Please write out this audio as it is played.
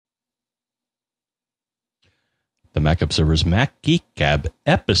the Mac Observer's Mac Geek Gab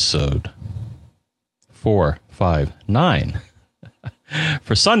episode 459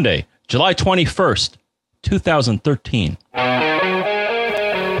 for Sunday, July 21st, 2013.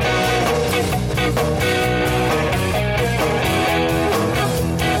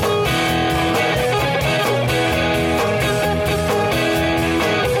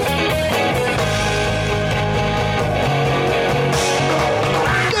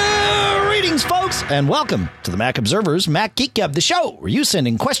 And welcome to the Mac Observer's Mac Geek Gab, the show where you send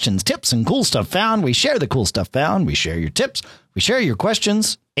in questions, tips, and cool stuff found. We share the cool stuff found. We share your tips. We share your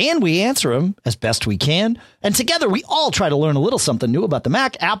questions, and we answer them as best we can. And together, we all try to learn a little something new about the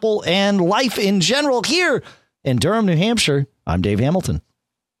Mac, Apple, and life in general here in Durham, New Hampshire. I'm Dave Hamilton.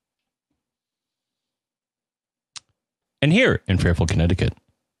 And here in Fairfield, Connecticut,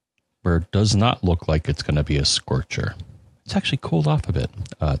 where it does not look like it's going to be a scorcher. It's actually cooled off a bit.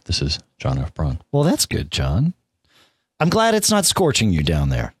 This is John F. Braun. Well, that's good, John. I'm glad it's not scorching you down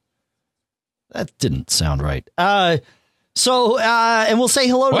there. That didn't sound right. And we'll say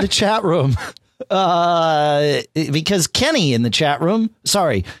hello to the chat room. Because Kenny in the chat room,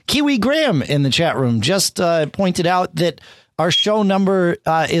 Kiwi Graham in the chat room just pointed out that our show number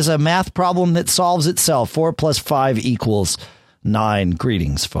is a math problem that solves itself. 4 + 5 = 9.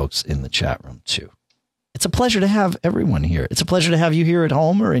 Greetings, folks, in the chat room, too. It's a pleasure to have everyone here. It's a pleasure to have you here at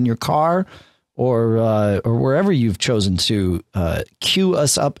home or in your car or wherever you've chosen to cue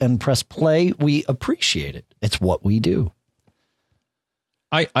us up and press play. We appreciate it. It's what we do.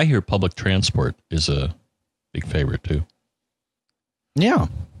 I hear public transport is a big favorite, too. Yeah.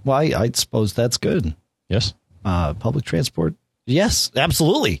 Well, I suppose that's good. Yes. Public transport. Yes,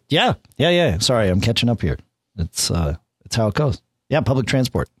 absolutely. Yeah. Sorry, I'm catching up here. It's how it goes. Yeah, public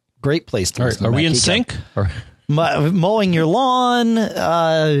transport. Great place to listen. Are we in sync? Mowing your lawn,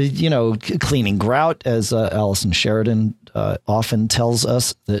 cleaning grout, as Allison Sheridan often tells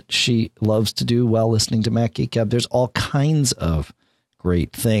us that she loves to do while listening to Mac Geek Gab. There's all kinds of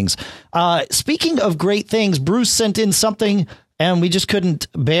great things. Speaking of great things, Bruce sent in something, and we just couldn't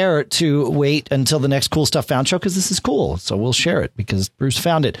bear to wait until the next Cool Stuff Found show because this is cool. So we'll share it because Bruce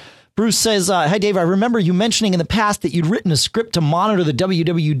found it. Bruce says, hi, Dave, I remember you mentioning in the past that you'd written a script to monitor the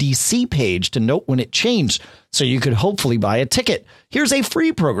WWDC page to note when it changed so you could hopefully buy a ticket. Here's a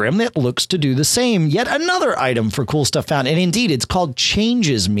free program that looks to do the same. Yet another item for Cool Stuff Found. And indeed, it's called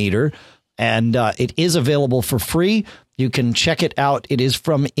Changes Meter, and it is available for free. You can check it out. It is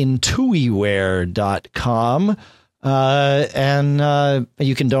from intuiware.com. And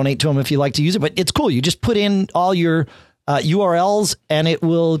you can donate to them if you like to use it. But it's cool. You just put in all your URLs and it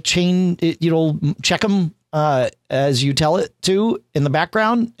will you'll check them as you tell it to in the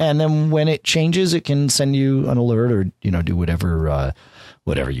background. And then when it changes, it can send you an alert or, do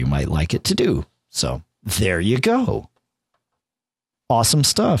whatever you might like it to do. So there you go. Awesome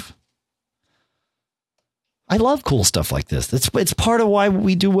stuff. I love cool stuff like this. It's part of why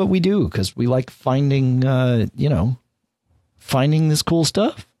we do what we do, because we like finding this cool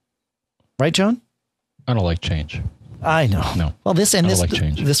stuff. Right, John? I don't like change. I know. No. Well, this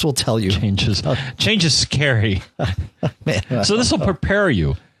will tell you. Change is scary. So this will prepare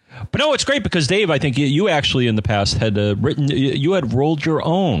you. But no, it's great because, Dave, I think you actually in the past had you had rolled your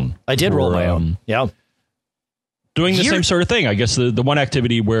own. I did roll my own. Yeah. Doing the same sort of thing. I guess the one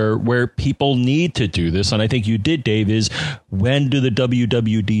activity where people need to do this, and I think you did, Dave, is when do the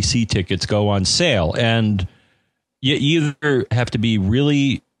WWDC tickets go on sale? And you either have to be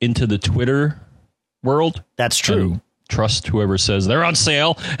really into the Twitter world. That's true. Trust whoever says they're on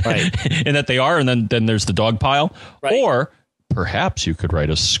sale, right? And that they are, and then there's the dog pile. Right. Or perhaps you could write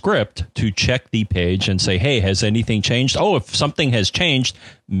a script to check the page and say, hey, has anything changed? Oh, if something has changed,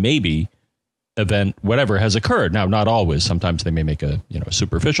 maybe event whatever has occurred. Now, not always. Sometimes they may make a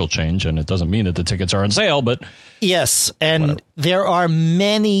superficial change, and it doesn't mean that the tickets are on sale. But yes, and there are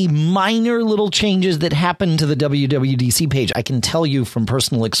many minor little changes that happen to the WWDC page. I can tell you from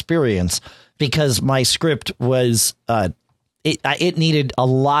personal experience, because my script was it needed a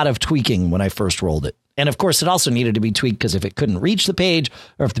lot of tweaking when I first rolled it. And of course, it also needed to be tweaked because if it couldn't reach the page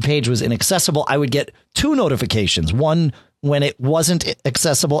or if the page was inaccessible, I would get 2 notifications, one when it wasn't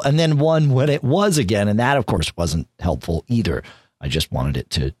accessible and then one when it was again. And that, of course, wasn't helpful either. I just wanted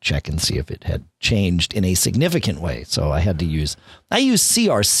it to check and see if it had changed in a significant way. So I used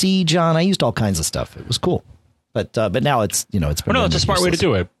CRC, John. I used all kinds of stuff. It was cool. But now it's been it's a smart way to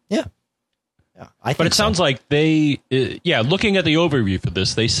do it. Yeah. But it sounds like looking at the overview for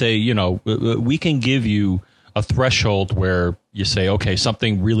this, they say, we can give you a threshold where you say, okay,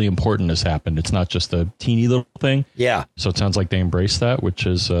 something really important has happened. It's not just a teeny little thing. Yeah. So it sounds like they embrace that, which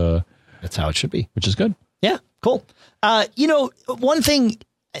is that's how it should be, which is good. Yeah. Cool. One thing,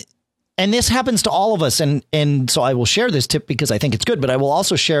 and this happens to all of us, and so I will share this tip because I think it's good, but I will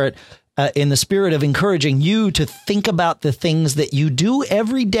also share it in the spirit of encouraging you to think about the things that you do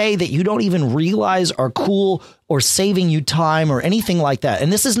every day that you don't even realize are cool or saving you time or anything like that.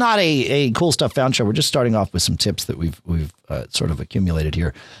 And this is not a Cool Stuff Found show. We're just starting off with some tips that we've sort of accumulated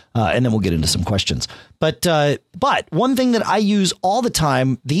here, and then we'll get into some questions. But one thing that I use all the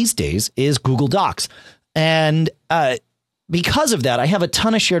time these days is Google Docs. And because of that, I have a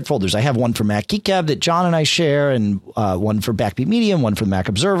ton of shared folders. I have one for Mac Geek Gab that John and I share, and one for Backbeat Media, and one for the Mac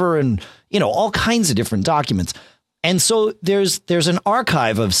Observer, and all kinds of different documents. And so there's an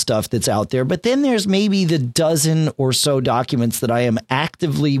archive of stuff that's out there, but then there's maybe the dozen or so documents that I am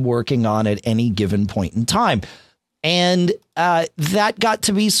actively working on at any given point in time. And that got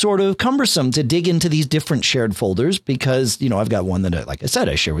to be sort of cumbersome to dig into these different shared folders because, I've got one that, like I said,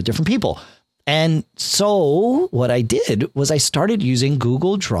 I share with different people. And so what I did was I started using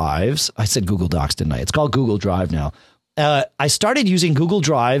Google Drives. I said Google Docs, didn't I? It's called Google Drive now. I started using Google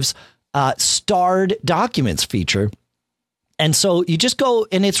Drive's starred documents feature. And so you just go,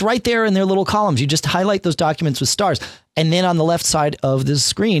 and it's right there in their little columns. You just highlight those documents with stars. And then on the left side of the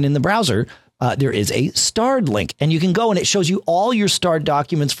screen in the browser, there is a starred link. And you can go and it shows you all your starred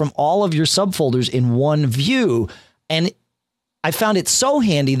documents from all of your subfolders in one view. And I found it so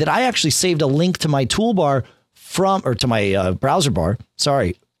handy that I actually saved a link to my toolbar to my browser bar.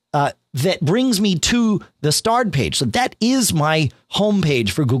 That brings me to the starred page. So that is my home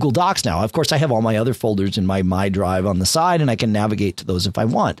page for Google Docs now. Of course, I have all my other folders in my Drive on the side, and I can navigate to those if I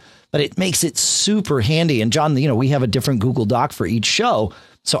want. But it makes it super handy. And John, we have a different Google Doc for each show.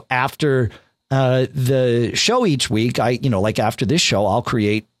 So after the show each week, like after this show, I'll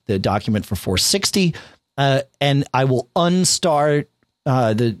create the document for 460. And I will unstar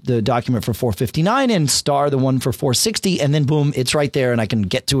the document for 459 and star the one for 460. And then boom, it's right there. And I can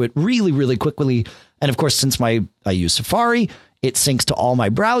get to it really, really quickly. And of course, since I use Safari, it syncs to all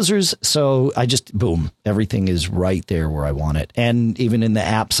my browsers. So I just boom, everything is right there where I want it. And even in the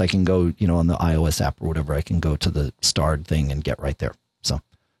apps, I can go, on the iOS app or whatever, I can go to the starred thing and get right there. So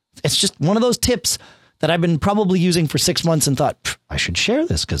it's just one of those tips that I've been probably using for 6 months and thought I should share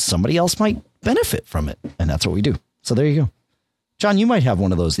this because somebody else might benefit from it. And that's what we do. So there you go. John, you might have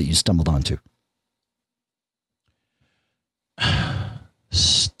one of those that you stumbled onto.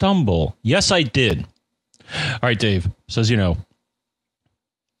 Stumble. Yes, I did. All right, Dave. So as you know,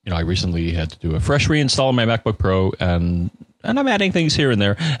 I recently had to do a fresh reinstall on my MacBook Pro, and I'm adding things here and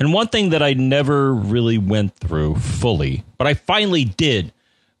there. And one thing that I never really went through fully, but I finally did,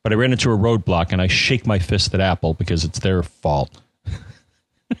 but I ran into a roadblock, and I shake my fist at Apple because it's their fault.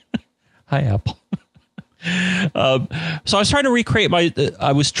 Hi, Apple. So I was trying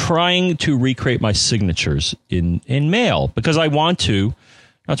to recreate my signatures in Mail because I want to.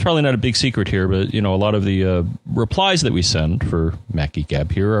 That's probably not a big secret here, but a lot of the replies that we send for Mac Geek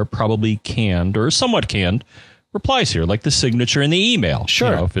Gab here are probably canned or somewhat canned replies here, like the signature in the email.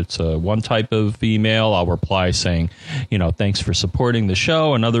 Sure. If it's one type of email, I'll reply saying, thanks for supporting the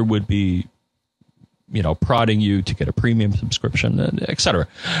show. Another would be, prodding you to get a premium subscription, et cetera.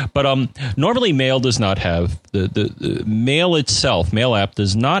 But normally Mail does not have the Mail itself. Mail app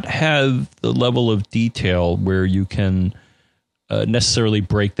does not have the level of detail where you can necessarily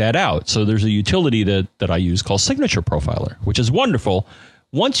break that out. So there's a utility that I use called Signature Profiler, which is wonderful.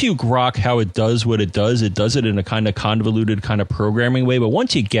 Once you grok how it does what it does it in a kind of convoluted kind of programming way. But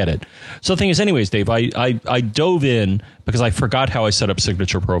once you get it. So the thing is, anyways, Dave, I dove in because I forgot how I set up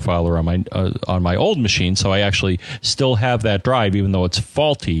Signature Profiler on my old machine. So I actually still have that drive, even though it's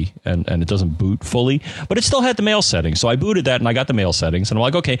faulty and it doesn't boot fully. But it still had the Mail settings. So I booted that and I got the Mail settings. And I'm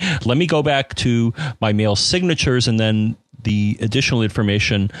like, okay, let me go back to my Mail signatures and then the additional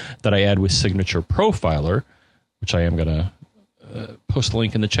information that I add with Signature Profiler, which I am going to post a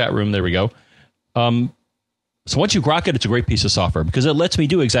link in the chat room. There we go. So once you grok it, it's a great piece of software because it lets me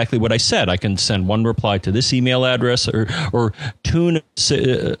do exactly what I said. I can send one reply to this email address or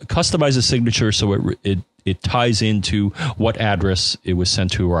customize a signature so it ties into what address it was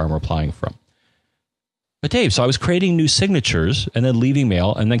sent to or I'm replying from. But Dave, so I was creating new signatures and then leaving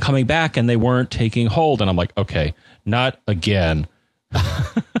Mail and then coming back and they weren't taking hold. And I'm like, okay, not again.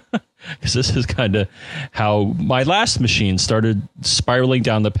 Because this is kind of how my last machine started spiraling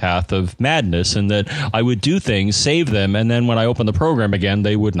down the path of madness, and that I would do things, save them, and then when I open the program again,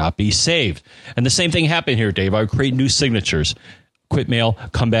 they would not be saved. And the same thing happened here, Dave. I would create new signatures, quit Mail,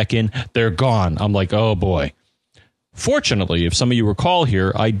 come back in, they're gone. I'm like, oh boy. Fortunately, if some of you recall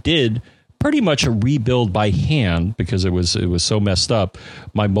here, I did pretty much rebuild by hand, because it was so messed up,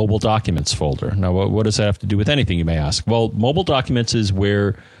 my mobile documents folder. Now, what does that have to do with anything, you may ask? Well, mobile documents is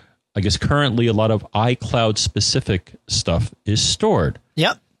where I guess currently a lot of iCloud specific stuff is stored.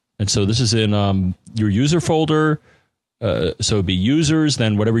 Yep. And so this is in your user folder. So it'd be users,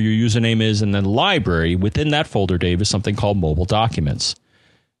 then whatever your username is, and then library. Within that folder, Dave, is something called mobile documents.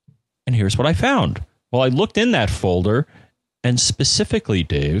 And here's what I found. Well, I looked in that folder, and specifically,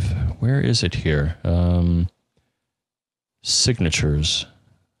 Dave, where is it here? Signatures.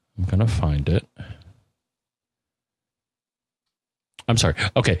 I'm going to find it. I'm sorry.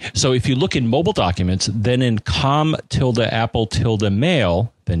 Okay, so if you look in mobile documents, then in com_apple_mail,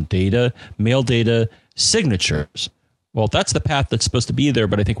 then data, mail data, signatures. Well, that's the path that's supposed to be there,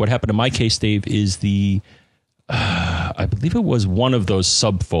 but I think what happened in my case, Dave, is I believe it was one of those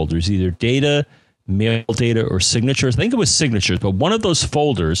subfolders, either data, mail data, or signatures. I think it was signatures, but one of those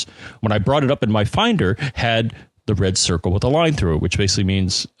folders, when I brought it up in my Finder, had the red circle with a line through it, which basically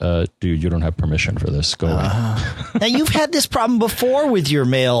means, dude, you don't have permission for this. Go away. Now, you've had this problem before with your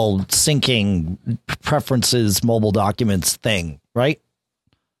mail syncing preferences, mobile documents thing, right?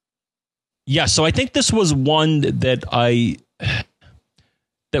 Yeah, so I think this was one that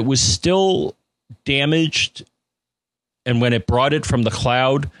was still damaged. And when it brought it from the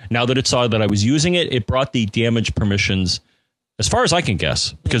cloud, now that it saw that I was using it, it brought the damaged permissions, as far as I can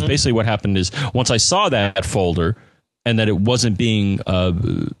guess, because basically what happened is once I saw that folder and that it wasn't being,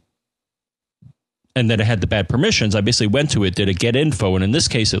 and that it had the bad permissions, I basically went to it, did a get info. And in this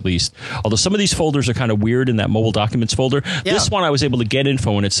case, at least, although some of these folders are kind of weird in that mobile documents folder, this one I was able to get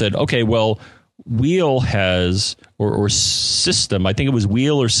info, and it said, okay, well, Wheel has, or System, I think it was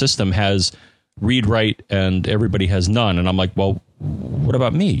Wheel or System has read, write, and everybody has none. And I'm like, well, what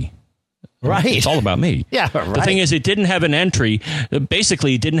about me? Right. It's all about me. Yeah, right. The thing is, it didn't have an entry.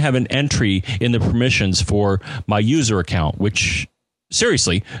 Basically, it didn't have an entry in the permissions for my user account, which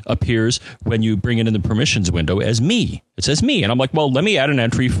seriously appears when you bring it in the permissions window as me. It says me. And I'm like, well, let me add an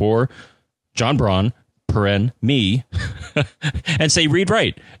entry for John Braun, me, and say read,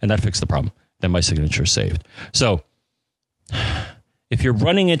 write. And that fixed the problem. Then my signature is saved. So if you're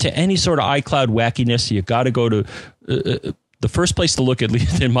running into any sort of iCloud wackiness, you got to go to the first place to look, at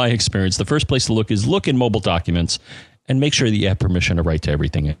least in my experience, the first place to look is look in mobile documents and make sure that you have permission to write to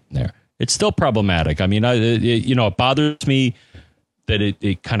everything in there. It's still problematic. I mean, it bothers me that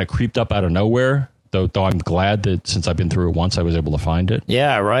it kind of creeped up out of nowhere, though I'm glad that since I've been through it once, I was able to find it.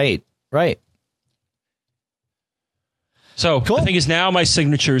 Yeah, right. So cool. The thing is, now my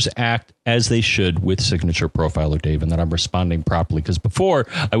signatures act as they should with Signature Profiler, Dave, and that I'm responding properly. Because before,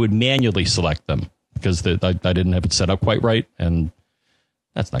 I would manually select them because I didn't have it set up quite right, and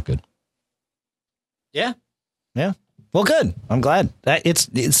that's not good. Yeah. Well, good. I'm glad that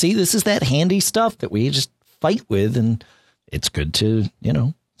see, this is that handy stuff that we just fight with, and it's good to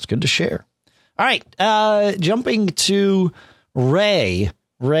share. All right, jumping to Ray.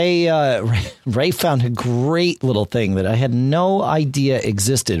 Ray found a great little thing that I had no idea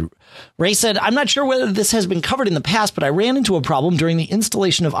existed. Ray said, I'm not sure whether this has been covered in the past, but I ran into a problem during the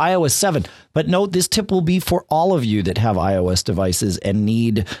installation of iOS 7. But note, this tip will be for all of you that have iOS devices and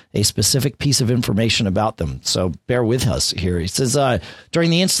need a specific piece of information about them. So bear with us here. He says,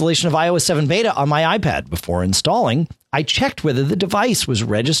 during the installation of iOS 7 beta on my iPad before installing, I checked whether the device was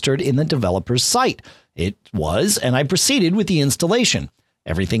registered in the developer's site. It was, and I proceeded with the installation.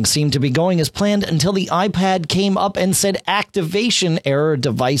 Everything seemed to be going as planned until the iPad came up and said activation error,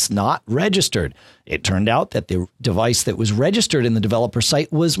 device not registered. It turned out that the device that was registered in the developer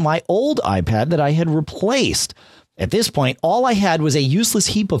site was my old iPad that I had replaced. At this point, all I had was a useless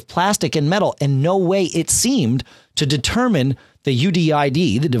heap of plastic and metal and no way, it seemed, to determine the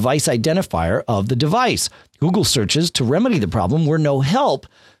UDID, the device identifier of the device. Google searches to remedy the problem were no help.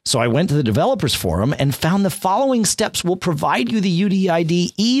 So I went to the developers forum and found the following steps will provide you the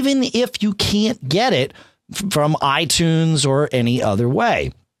UDID, even if you can't get it from iTunes or any other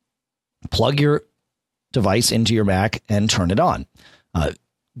way. Plug your device into your Mac and turn it on.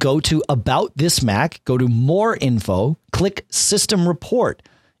 Go to About This Mac, go to More Info, click System Report.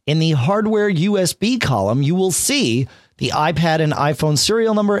 In the hardware USB column, you will see the iPad and iPhone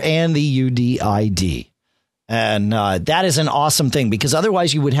serial number and the UDID. And that is an awesome thing, because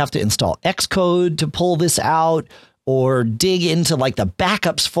otherwise you would have to install Xcode to pull this out or dig into like the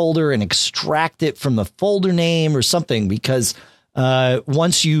backups folder and extract it from the folder name or something, because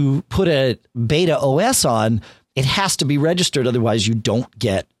once you put a beta OS on, it has to be registered. Otherwise, you don't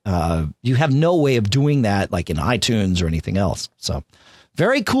get you have no way of doing that like in iTunes or anything else. So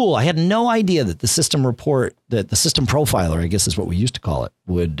very cool. I had no idea that the system report, that the system profiler, I guess is what we used to call it,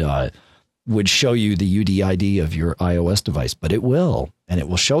 would would show you the UDID of your iOS device, but it will, and it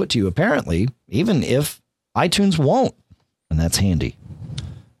will show it to you apparently, even if iTunes won't. And that's handy.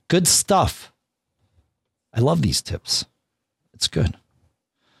 Good stuff. I love these tips. It's good.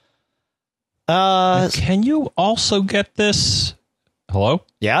 Can you also get this? Hello?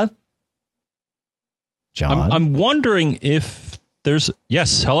 Yeah. John? I'm wondering if there's...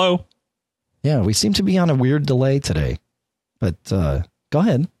 Yes, hello? Yeah, we seem to be on a weird delay today. But go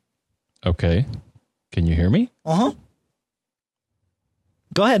ahead. Okay. Can you hear me? Uh-huh.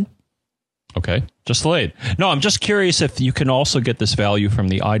 Go ahead. Okay. Just delayed. No, I'm just curious if you can also get this value from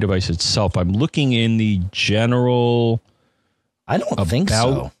the iDevice itself. I'm looking in the general... I don't think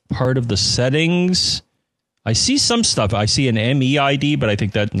so. Part of the settings. I see some stuff. I see an MEID, but I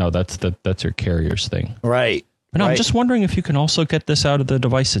think that's your carrier's thing. Right. But no, right. I'm just wondering if you can also get this out of the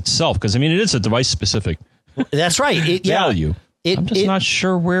device itself, because I mean, it is a device-specific That's right. value. I'm just not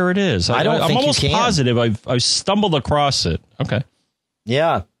sure where it is. I'm almost positive I've stumbled across it. Okay.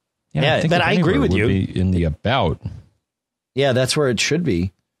 Yeah. Yeah, but I agree with you. Be in the about. Yeah, that's where it should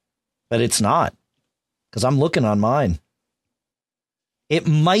be, but it's not, because I'm looking on mine. It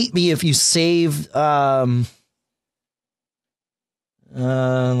might be if you save. Let me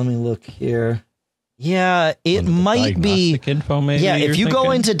look here. Yeah, it might be. Info, maybe, yeah, if you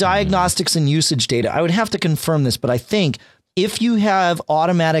go into diagnostics and usage data, I would have to confirm this, but I think if you have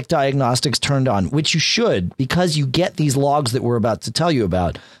automatic diagnostics turned on, which you should, because you get these logs that we're about to tell you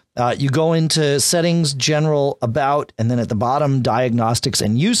about, you go into settings, general, about, and then at the bottom, diagnostics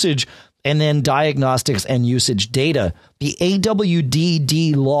and usage, and then diagnostics and usage data. The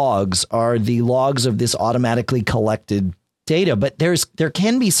AWDD logs are the logs of this automatically collected data, but there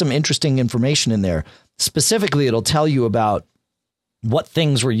can be some interesting information in there. Specifically, it'll tell you about what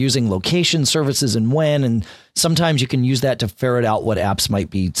things we're using, location, services, and when, and sometimes you can use that to ferret out what apps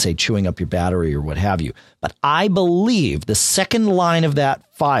might be, say, chewing up your battery or what have you. But I believe the second line of that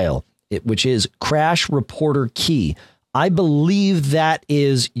file, which is crash reporter key, I believe that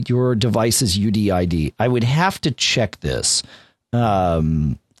is your device's UDID. I would have to check this,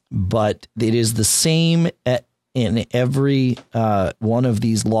 but it is the same in every one of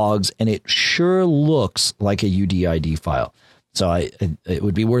these logs, and it sure looks like a UDID file. So it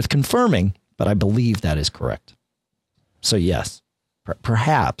would be worth confirming, but I believe that is correct. So yes,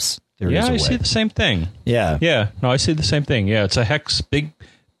 perhaps there is a way. Yeah, I see the same thing. Yeah. Yeah. No, I see the same thing. Yeah, it's a hex, big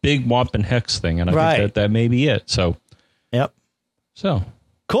whopping hex thing, and I think that may be it. So. Yep. So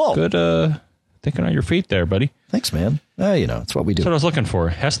cool. Good thinking on your feet there, buddy. Thanks, man. It's what we do. That's what I was looking for.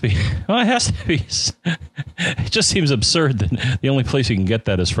 It has to be. Well, it has to be. It just seems absurd that the only place you can get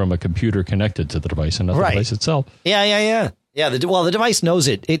that is from a computer connected to the device and not the device itself. Yeah. The device knows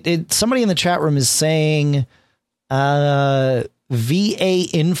it. Somebody in the chat room is saying VA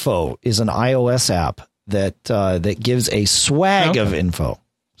Info is an iOS app that gives a swag of info.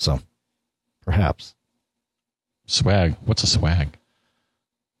 So perhaps. Swag. What's a swag?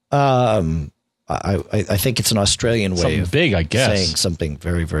 I think it's an Australian way something of big, I guess. saying something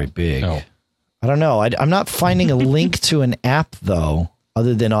very, very big. Oh. I don't know. I'm not finding a link to an app though,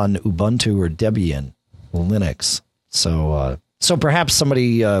 other than on Ubuntu or Debian Linux. So perhaps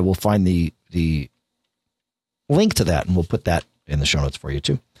somebody will find the link to that, and we'll put that in the show notes for you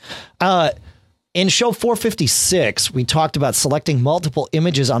too. In show 456, we talked about selecting multiple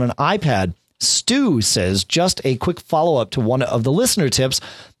images on an iPad. Stu says, just a quick follow-up to one of the listener tips.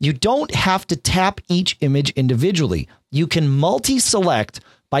 You don't have to tap each image individually. You can multi-select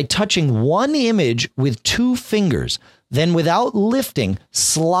by touching one image with 2 fingers. Then without lifting,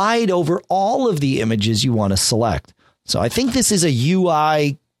 slide over all of the images you want to select. So I think this is a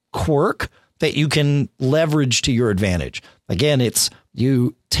UI quirk that you can leverage to your advantage. Again, it's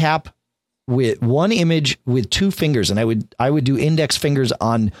you tap with one image with 2 fingers, and I would do index fingers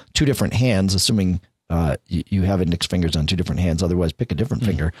on 2 different hands, assuming you have index fingers on 2 different hands. Otherwise, pick a different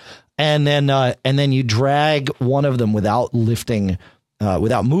finger, and then you drag one of them without lifting,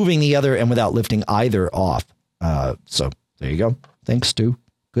 without moving the other, and without lifting either off. So there you go. Thanks, Stu.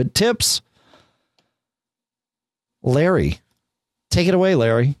 Good tips, Larry. Take it away,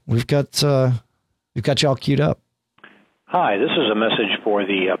 Larry. We've got you all queued up. Hi, this is a message for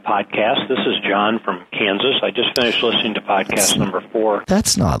the podcast. This is John from Kansas. I just finished listening to podcast number 4.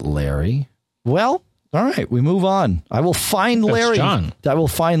 That's not Larry. Well, all right, we move on. I will find Larry. John. I will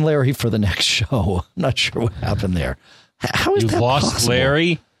find Larry for the next show. I'm not sure what happened there. How is that lost possible?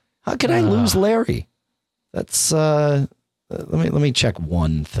 Larry? How could I lose Larry? That's let me check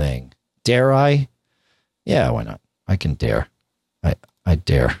one thing. Dare I? Yeah, why not? I can dare. I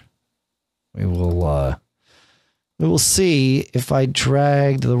dare. We We will see if I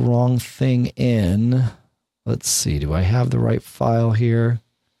dragged the wrong thing in. Let's see. Do I have the right file here?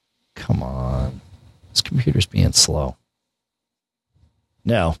 Come on. This computer's being slow.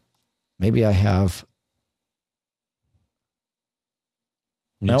 No. Maybe I have.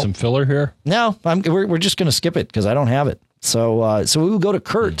 Need some filler here? No, we're just going to skip it because I don't have it. So we will go to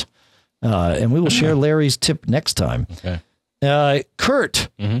Kurt, and we will share Larry's tip next time. Okay. Kurt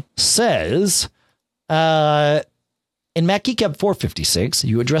says, in MacGeekab 456,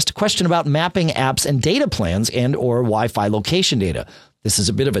 you addressed a question about mapping apps and data plans and or Wi-Fi location data. This is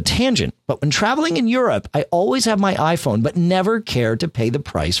a bit of a tangent, but when traveling in Europe, I always have my iPhone, but never care to pay the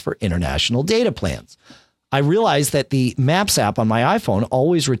price for international data plans. I realized that the Maps app on my iPhone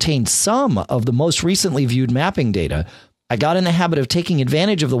always retained some of the most recently viewed mapping data. I got in the habit of taking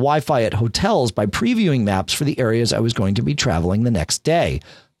advantage of the Wi-Fi at hotels by previewing maps for the areas I was going to be traveling the next day.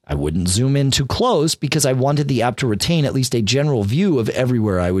 I wouldn't zoom in too close because I wanted the app to retain at least a general view of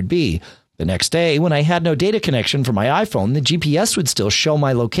everywhere I would be. The next day, when I had no data connection for my iPhone, the GPS would still show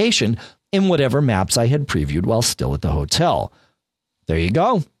my location in whatever maps I had previewed while still at the hotel. There you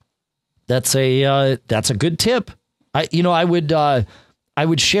go. That's a good tip. I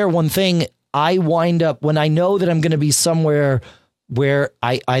would share one thing. I wind up when I know that I'm going to be somewhere where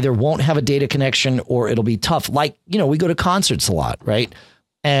I either won't have a data connection or it'll be tough. Like, we go to concerts a lot, right?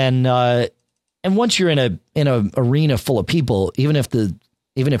 And once you're in a arena full of people, even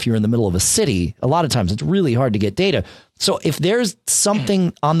if you're in the middle of a city, a lot of times it's really hard to get data. So if there's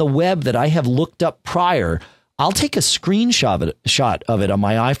something on the web that I have looked up prior, I'll take a screenshot of it on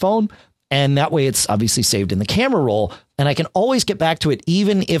my iPhone. And that way it's obviously saved in the camera roll and I can always get back to it,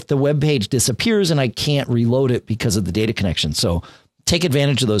 even if the web page disappears and I can't reload it because of the data connection. So take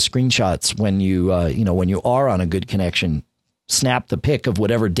advantage of those screenshots when you are on a good connection. Snap the pic of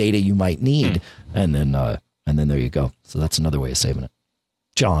whatever data you might need, and then there you go. So that's another way of saving it.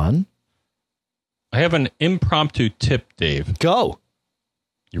 John, I have an impromptu tip, Dave. Go.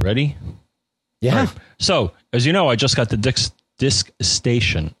 You ready? Yeah. Right. So, as you know, I just got the Disc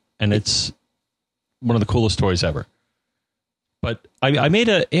Station, and it's one of the coolest toys ever. But I made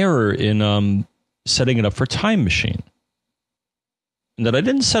an error in setting it up for Time Machine. And that I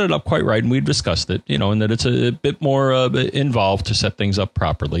didn't set it up quite right, and we've discussed it, and that it's a bit more involved to set things up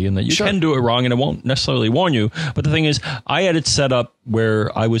properly, and that you can do it wrong, and it won't necessarily warn you. But the thing is, I had it set up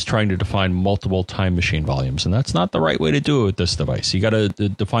where I was trying to define multiple Time Machine volumes, and that's not the right way to do it with this device. You got to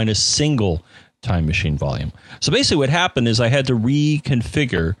define a single Time Machine volume. So basically what happened is I had to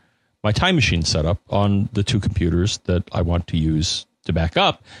reconfigure my Time Machine setup on the two computers that I want to use to back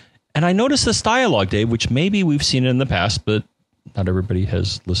up. And I noticed this dialogue, Dave, which maybe we've seen it in the past, but not everybody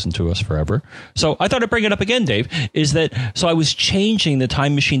has listened to us forever. So I thought I'd bring it up again, Dave, so I was changing the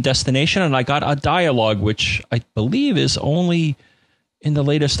Time Machine destination and I got a dialogue, which I believe is only in the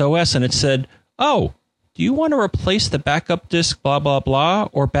latest OS. And it said, oh, do you want to replace the backup disk, blah, blah, blah,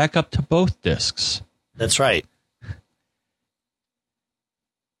 or back up to both disks? That's right.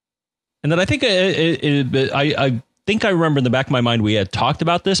 And then I think I think I remember in the back of my mind we had talked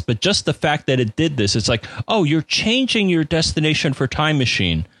about this, but just the fact that it did this, it's like, oh, you're changing your destination for Time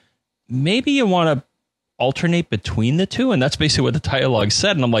Machine. Maybe you want to alternate between the two, and that's basically what the dialogue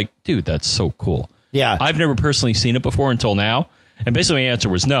said. And I'm like, dude, that's so cool. Yeah, I've never personally seen it before until now, and basically my answer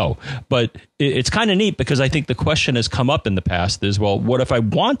was no. But it's kind of neat because I think the question has come up in the past is, well, what if I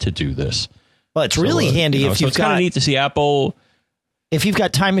want to do this? Well, it's really handy if you've got. It's kind of neat to see Apple. If you've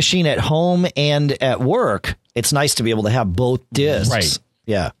got Time Machine at home and at work, it's nice to be able to have both disks. Right.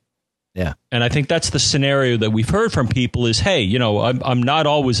 Yeah. Yeah. And I think that's the scenario that we've heard from people is, hey, I'm not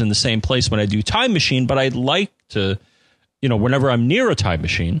always in the same place when I do Time Machine, but I'd like to, whenever I'm near a Time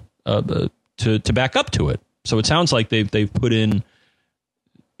Machine, to back up to it. So it sounds like they've put in,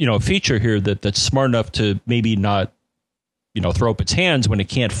 a feature here that's smart enough to maybe not, throw up its hands when it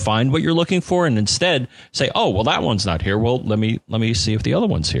can't find what you're looking for, and instead say, oh, well, that one's not here. Well, let me see if the other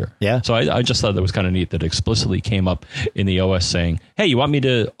one's here. Yeah. So I just thought that was kind of neat that explicitly came up in the OS saying, hey, you want me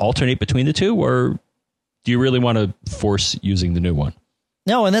to alternate between the two, or do you really want to force using the new one?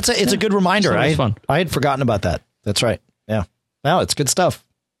 No, and it's a good reminder. So fun. I had forgotten about that. That's right. Yeah. No, it's good stuff.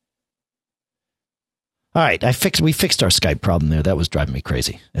 All right, we fixed our Skype problem there. That was driving me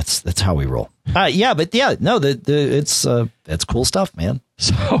crazy. That's how we roll. It's cool stuff, man.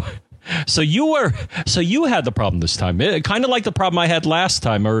 So you had the problem this time, kind of like the problem I had last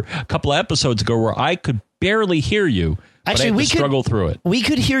time or a couple of episodes ago, where I could barely hear you. Actually, we struggle through it. We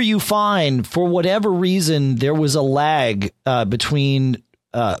could hear you fine. For whatever reason, there was a lag between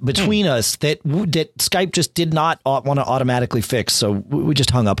us that Skype just did not want to automatically fix. So we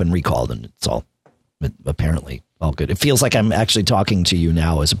just hung up and recalled, and it's all. But apparently all good. It feels like I'm actually talking to you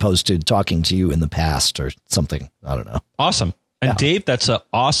now as opposed to talking to you in the past or something. I don't know. Awesome. And Yeah. Dave, that's an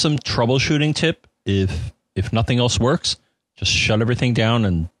awesome troubleshooting tip. If nothing else works, just shut everything down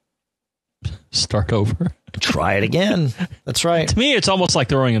and start over. Try it again. That's right. To me, it's almost like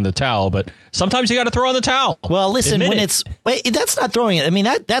throwing in the towel, but sometimes you got to throw in the towel. Well, listen, Admit it. that's not throwing it. I mean,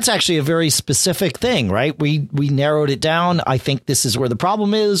 that's actually a very specific thing, right? We narrowed it down. I think this is where the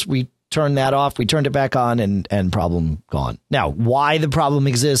problem is. We turned that off. We turned it back on and problem gone. Now, why the problem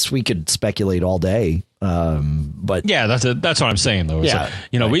exists, we could speculate all day. But Yeah, that's what I'm saying, though. It's Yeah,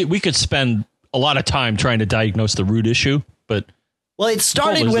 like, we could spend a lot of time trying to diagnose the root issue, but well, it the goal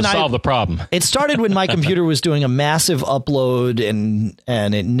started is when to solve the problem. It started when my computer was doing a massive upload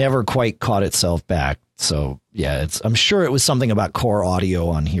and it never quite caught itself back. So yeah, I'm sure it was something about core audio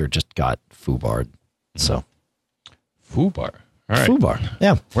on here just got foobarred. So Foobar. All right. foobar.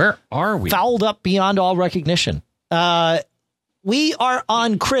 Yeah. Where are we? Fouled up beyond all recognition. We are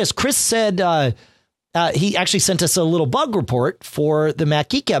on Chris. Chris said he actually sent us a little bug report for the Mac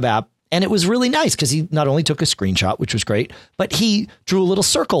Geek Gab app. And it was really nice because he not only took a screenshot, which was great, but he drew a little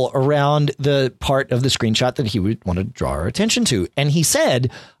circle around the part of the screenshot that he would want to draw our attention to. And he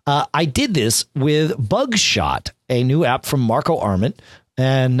said, I did this with Bugshot, a new app from Marco Arment.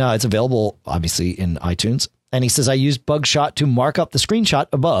 And it's available, obviously, in iTunes. And he says, I used Bugshot to mark up the screenshot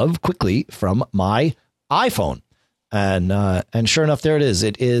above quickly from my iPhone. And sure enough, there it is.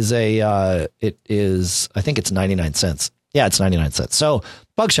 It is I think it's 99 cents. Yeah, it's 99 cents. So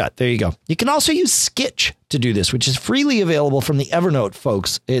Bugshot, there you go. You can also use Skitch to do this, which is freely available from the Evernote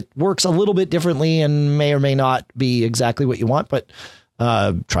folks. It works a little bit differently and may or may not be exactly what you want, but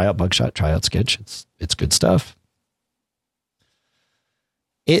try out Bugshot, try out Skitch. It's good stuff.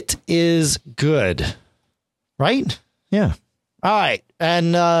 It is good, right? Yeah. All right.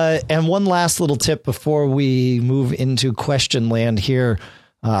 And one last little tip before we move into question land here.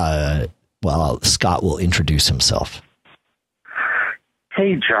 Scott will introduce himself.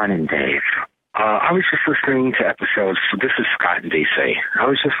 Hey, John and Dave. I was just listening to episodes. This is Scott in DC. I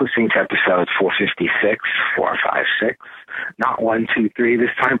was just listening to episode 456, 456. Not 123 this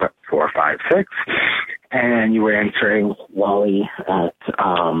time, but 456. And you were answering Wally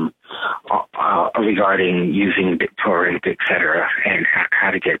regarding using BitTorrent, etc., and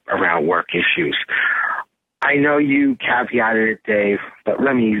how to get around work issues. I know you caveated it, Dave, but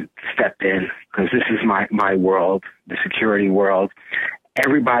let me step in because this is my world, the security world.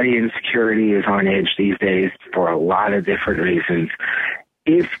 Everybody in security is on edge these days for a lot of different reasons.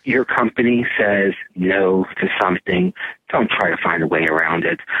 If your company says no to something, don't try to find a way around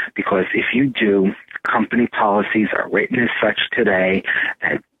it, because if you do, company policies are written as such today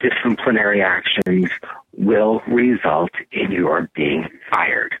that disciplinary actions will result in your being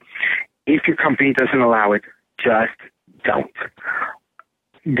fired. If your company doesn't allow it, just don't.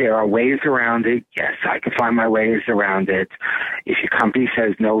 There are ways around it. Yes, I can find my ways around it. If your company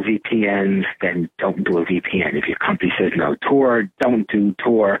says no VPNs, then don't do a VPN. If your company says no Tor, don't do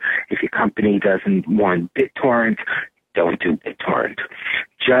Tor. If your company doesn't want BitTorrent, don't do BitTorrent.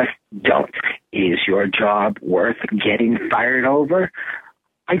 Just don't. Is your job worth getting fired over?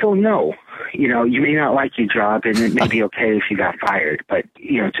 I don't know. You may not like your job, and it may be okay if you got fired. But,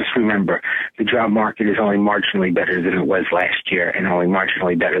 just remember, the job market is only marginally better than it was last year and only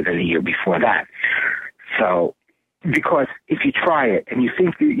marginally better than the year before that. So, because if you try it and you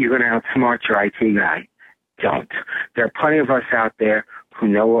think that you're going to outsmart your IT guy, don't. There are plenty of us out there who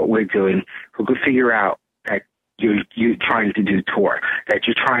know what we're doing, who could figure out that you're trying to do Tor, that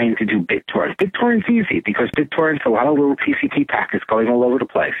you're trying to do BitTorrent. BitTorrent's easy because BitTorrent's a lot of little TCP packets going all over the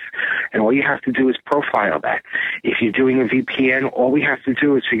place. And all you have to do is profile that. If you're doing a VPN, all we have to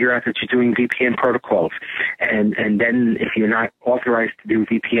do is figure out that you're doing VPN protocols. And then if you're not authorized to do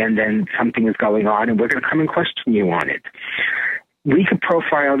VPN, then something is going on and we're going to come and question you on it. We could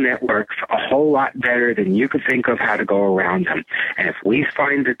profile networks a whole lot better than you could think of how to go around them. And if we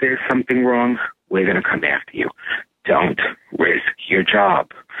find that there's something wrong, we're going to come after you. Don't risk your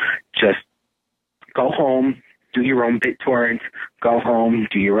job. Just go home, do your own BitTorrent, go home,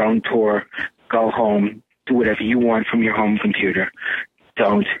 do your own Tor, go home, do whatever you want from your home computer.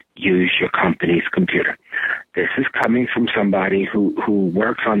 Don't use your company's computer. This is coming from somebody who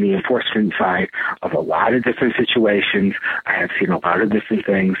works on the enforcement side of a lot of different situations. I have seen a lot of different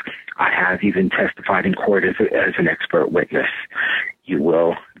things. I have even testified in court as an expert witness. You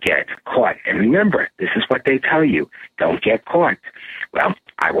will get caught. And remember, this is what they tell you. Don't get caught. Well,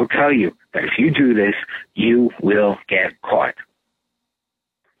 I will tell you that if you do this, you will get caught.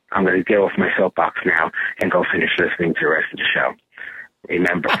 I'm going to get off my soapbox now and go finish listening to the rest of the show.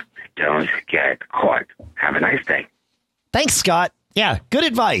 Remember, don't get caught. Have a nice day. Thanks, Scott. Yeah, good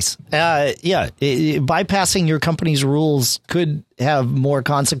advice. Bypassing your company's rules could have more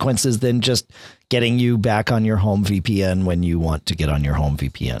consequences than just getting you back on your home VPN when you want to get on your home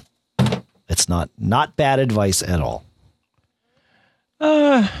VPN. It's not bad advice at all.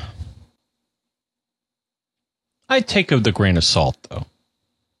 I take it with a grain of salt, though.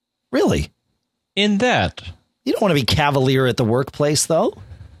 Really? In that, you don't want to be cavalier at the workplace, though,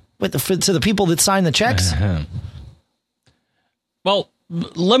 to the people that sign the checks. Well,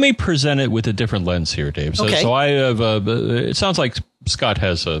 let me present it with a different lens here, Dave. So, Okay. so I have it sounds like Scott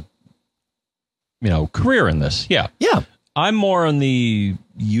has a career in this. Yeah. I'm more on the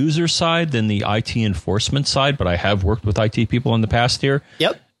user side than the IT enforcement side, but I have worked with IT people in the past here.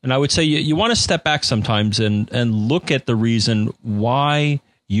 Yep. And I would say you want to step back sometimes and look at the reason why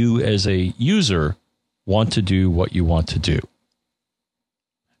you as a user want to do what you want to do.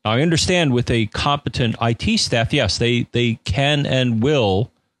 Now, I understand with a competent IT staff, yes, they can and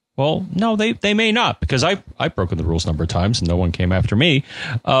will. Well, no, they may not, because I've broken the rules a number of times and no one came after me.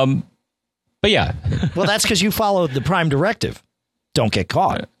 But yeah. Well, that's because you followed the prime directive. Don't get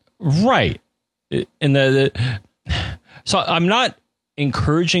caught. Right. And so I'm not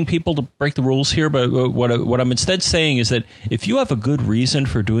encouraging people to break the rules here, but what I'm instead saying is that if you have a good reason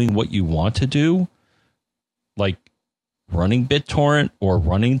for doing what you want to do, like running BitTorrent or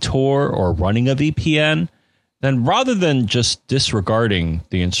running Tor or running a VPN, then rather than just disregarding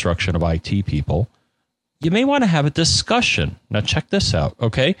the instruction of IT people, you may want to have a discussion. Now, check this out,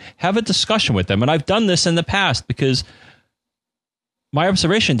 okay? Have a discussion with them. And I've done this in the past because my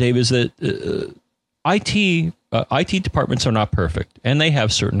observation, Dave, is that IT departments are not perfect, and they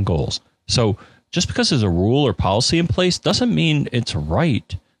have certain goals. So just because there's a rule or policy in place doesn't mean it's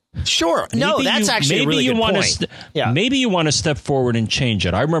right. Sure. No, that's actually a really good point. Maybe you want to step forward and change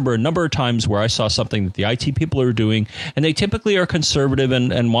it. I remember a number of times where I saw something that the IT people are doing, and they typically are conservative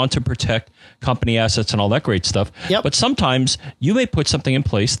and want to protect company assets and all that great stuff. Yep. But sometimes you may put something in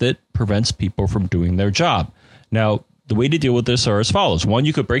place that prevents people from doing their job. Now, the way to deal with this are as follows. One,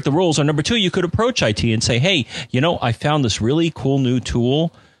 you could break the rules. Or number two, you could approach IT and say, hey, I found this really cool new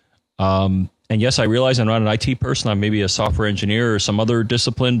tool. And yes, I realize I'm not an IT person. I'm maybe a software engineer or some other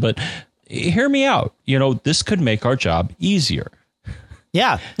discipline, but hear me out. This could make our job easier.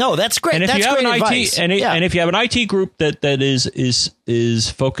 Yeah. No, that's great. And if that's you have great an advice. IT, and if you have an IT group that is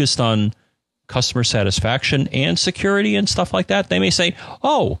focused on customer satisfaction and security and stuff like that, they may say,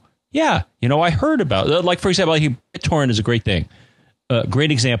 oh, yeah, I heard about it. Like, for example, BitTorrent is a great thing.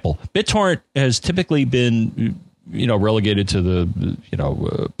 Great example. BitTorrent has typically been relegated to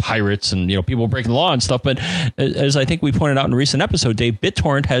the, pirates and, people breaking the law and stuff. But as I think we pointed out in a recent episode, Dave,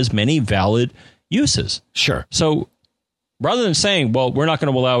 BitTorrent has many valid uses. Sure. So rather than saying, well, we're not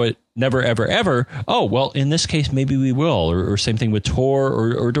going to allow it never, ever, ever. Oh, well, in this case, maybe we will. Or same thing with Tor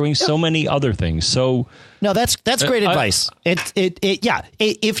or doing so many other things. So no, that's great advice.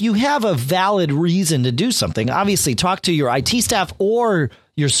 If you have a valid reason to do something, obviously talk to your IT staff or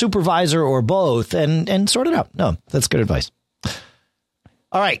your supervisor or both and sort it out. No, that's good advice.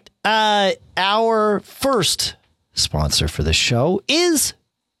 All right. Our first sponsor for the show is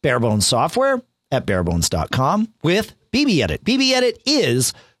Barebones Software at barebones.com with BBEdit. BBEdit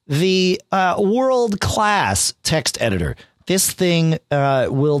is the world-class text editor. This thing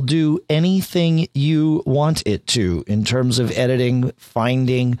will do anything you want it to in terms of editing,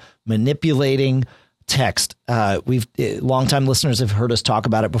 finding, manipulating text. Longtime listeners have heard us talk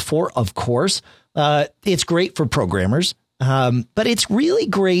about it before, of course. It's great for programmers, but it's really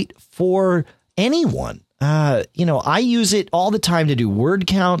great for anyone. I use it all the time to do word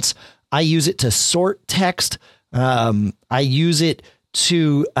counts. I use it to sort text. I use it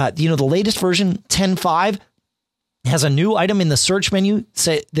to, the latest version, 10.5, has a new item in the search menu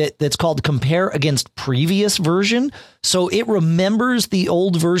that's called compare against previous version. So it remembers the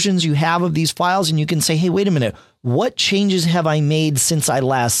old versions you have of these files, and you can say, hey, wait a minute, what changes have I made since I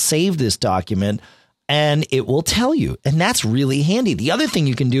last saved this document? And it will tell you. And that's really handy. The other thing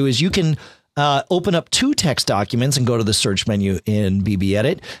you can do is you can open up two text documents and go to the search menu in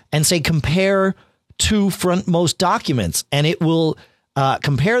BBEdit and say compare two frontmost documents, and it will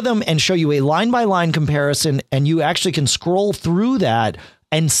compare them and show you a line-by-line comparison, and you actually can scroll through that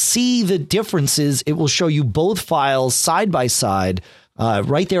and see the differences. It will show you both files side by side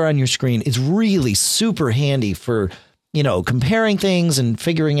right there on your screen. It's really super handy for, comparing things and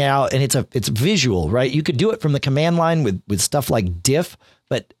figuring out, and it's visual, right? You could do it from the command line with stuff like diff,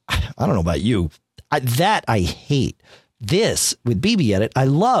 but I don't know about you. I hate. This with BBEdit, I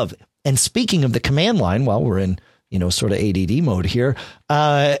love. And speaking of the command line, while we're in, sort of ADD mode here,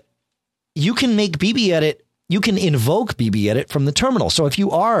 you can make BBEdit. You can invoke BBEdit from the terminal. So if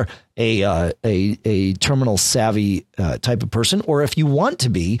you are a terminal savvy type of person, or if you want to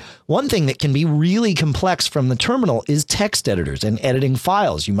be, one thing that can be really complex from the terminal is text editors and editing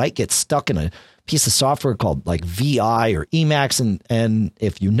files. You might get stuck in a piece of software called like VI or Emacs. And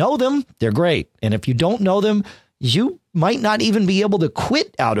if you know them, they're great. And if you don't know them, you might not even be able to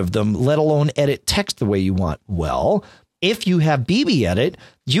quit out of them, let alone edit text the way you want. Well, if you have BBEdit,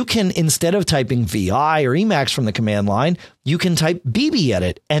 you can, instead of typing VI or Emacs from the command line, you can type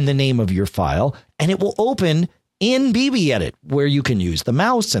BBEdit and the name of your file, and it will open in BBEdit, where you can use the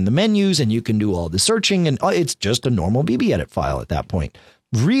mouse and the menus, and you can do all the searching, and it's just a normal BBEdit file at that point.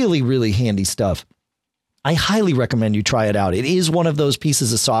 Really, really handy stuff. I highly recommend you try it out. It is one of those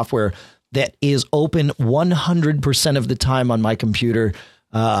pieces of software that is open 100% of the time on my computer.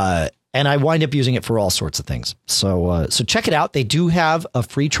 And I wind up using it for all sorts of things. So check it out. They do have a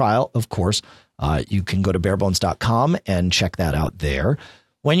free trial, of course. You can go to barebones.com and check that out there.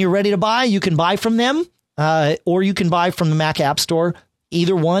 When you're ready to buy, you can buy from them, or you can buy from the Mac App Store.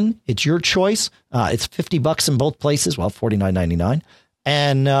 Either one, it's your choice. It's $50 in both places. Well, $49.99.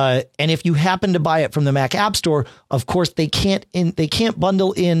 And if you happen to buy it from the Mac App Store, of course they can't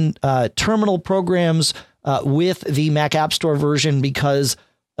bundle in terminal programs with the Mac App Store version because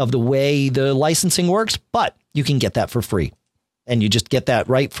of the way the licensing works, but you can get that for free. And you just get that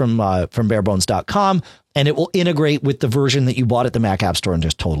right from barebones.com, and it will integrate with the version that you bought at the Mac App Store and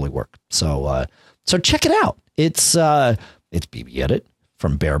just totally work. So check it out. It's BBEdit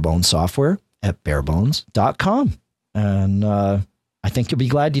from Barebones Software at barebones.com. And I think you'll be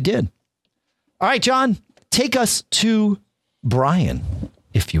glad you did. All right, John, take us to Brian,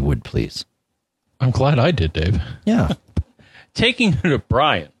 if you would, please. I'm glad I did, Dave. Yeah. Taking it to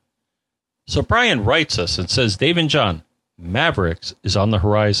Brian. So Brian writes us and says, Dave and John, Mavericks is on the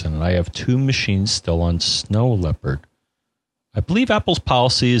horizon, and I have 2 machines still on Snow Leopard. I believe Apple's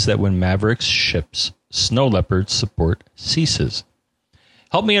policy is that when Mavericks ships, Snow Leopard support ceases.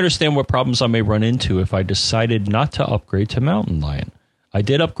 Help me understand what problems I may run into if I decided not to upgrade to Mountain Lion. I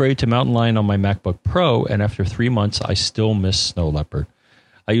did upgrade to Mountain Lion on my MacBook Pro, and after 3 months, I still miss Snow Leopard.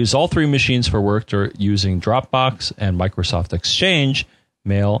 I use all 3 machines for work using Dropbox and Microsoft Exchange,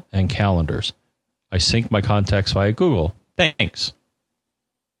 mail, and calendars. I sync my contacts via Google. Thanks.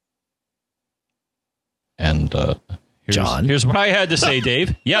 And here's what I had to say,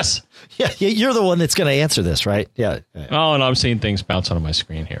 Dave. Yes. Yeah, you're the one that's going to answer this, right? Yeah. Oh, and I'm seeing things bounce on my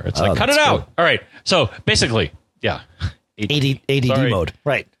screen here. It's like, cut it out. All right. So basically, yeah. ADD mode.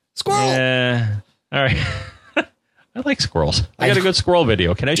 Right. Squirrel. Yeah. All right. I like squirrels. I got a good squirrel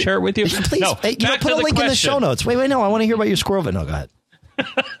video. Can I share it with you? Please. No. Put a link in the show notes. Wait, no. I want to hear about your squirrel video. No, go ahead.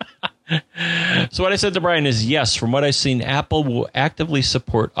 So what I said to Brian is, yes, from what I've seen, Apple will actively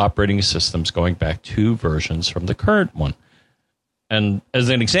support operating systems going back 2 versions from the current one. And as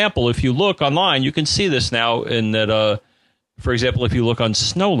an example, if you look online, you can see this now in that, for example, if you look on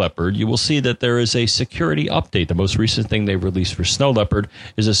Snow Leopard, you will see that there is a security update. The most recent thing they released for Snow Leopard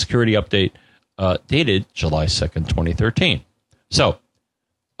is a security update dated July 2nd, 2013. So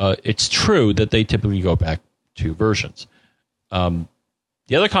it's true that they typically go back 2 versions.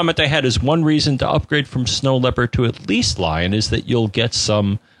 The other comment I had is one reason to upgrade from Snow Leopard to at least Lion is that you'll get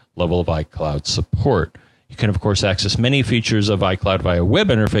some level of iCloud support. You can, of course, access many features of iCloud via web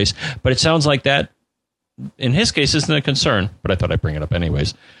interface, but it sounds like that, in his case, isn't a concern, but I thought I'd bring it up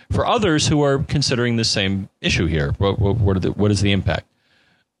anyways. For others who are considering the same issue here, what is the impact?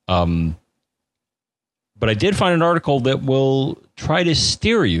 But I did find an article that will try to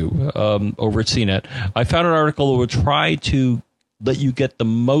steer you over at CNET. I found an article that will try to let you get the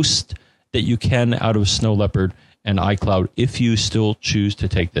most that you can out of Snow Leopard and iCloud if you still choose to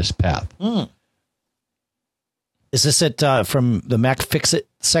take this path. Is this it from the Mac Fix-It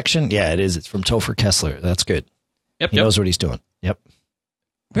section? Yeah, it is. It's from Topher Kessler. That's good. He knows what he's doing. Yep.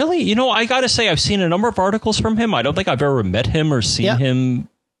 Really? I got to say, I've seen a number of articles from him. I don't think I've ever met him or seen him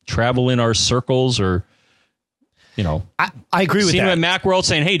travel in our circles or... I agree with that. Seen him at Macworld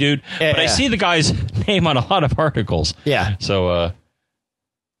saying, hey, dude. But I see the guy's name on a lot of articles. Yeah. So,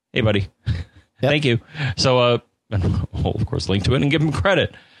 hey, buddy. Thank you. So, and we'll, of course, link to it and give him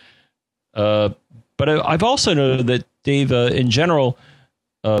credit. But I've also noted that Dave, in general,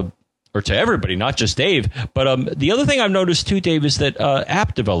 or to everybody, not just Dave, but the other thing I've noticed, too, Dave, is that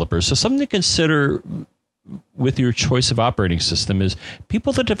app developers, so something to consider with your choice of operating system is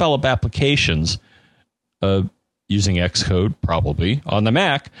people that develop applications using Xcode, probably, on the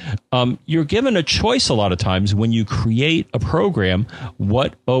Mac, you're given a choice a lot of times when you create a program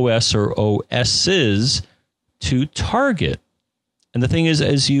what OS or OSs to target. And the thing is,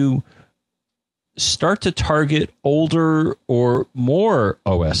 as you start to target older or more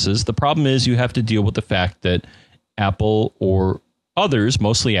OSs. The problem is you have to deal with the fact that Apple or others,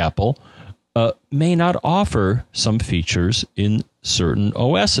 mostly Apple, may not offer some features in certain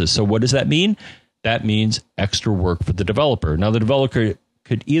OSs. So what does that mean? That means extra work for the developer. Now, the developer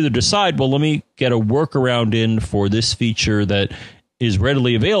could either decide, well, let me get a workaround in for this feature that is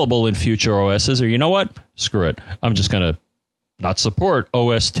readily available in future OSs, or you know what? Screw it. I'm just going to not support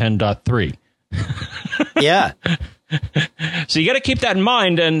OS 10.3. Yeah. So you got to keep that in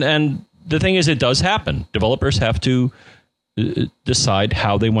mind. And the thing is, it does happen. Developers have to decide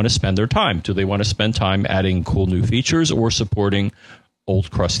how they want to spend their time. Do they want to spend time adding cool new features or supporting old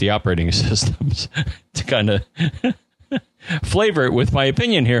crusty operating systems to kind of flavor it with my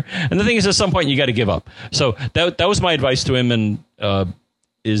opinion here? And the thing is, at some point you got to give up. So that was my advice to him, and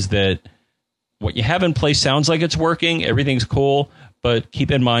is that what you have in place sounds like it's working, everything's cool, but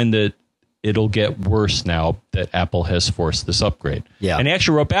keep in mind that it'll get worse now that Apple has forced this upgrade. Yeah. And he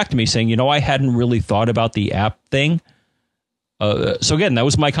actually wrote back to me saying, I hadn't really thought about the app thing. So again, that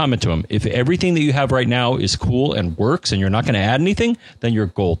was my comment to him. If everything that you have right now is cool and works and you're not going to add anything, then you're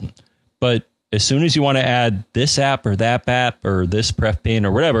golden. But as soon as you want to add this app or that app or this pref pane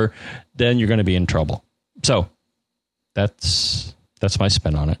or whatever, then you're going to be in trouble. So that's my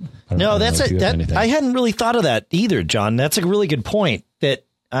spin on it. No, that's it. I hadn't really thought of that either, John. That's a really good point. That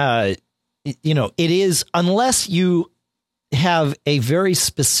it is, unless you have a very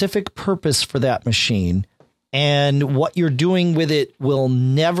specific purpose for that machine, and what you're doing with it will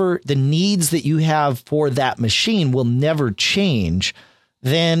never, the needs that you have for that machine will never change.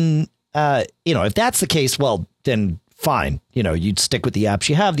 Then, if that's the case, well, then fine. You'd stick with the apps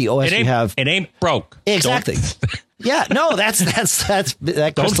you have, the OS you have. It ain't broke. Exactly. Yeah, no,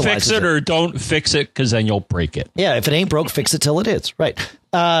 that don't fix it or don't fix it, because then you'll break it. Yeah, if it ain't broke, fix it till it is. Right.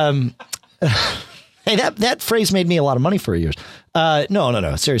 Hey, that phrase made me a lot of money for years.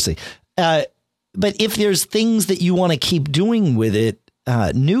 No, seriously. But if there's things that you want to keep doing with it,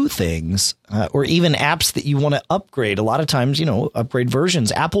 new things, or even apps that you want to upgrade, a lot of times, upgrade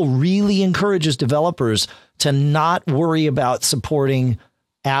versions. Apple really encourages developers to not worry about supporting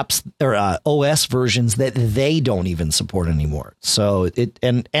apps or OS versions that they don't even support anymore. So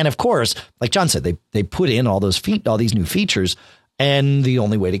and of course, like John said, they put in all these new features, and the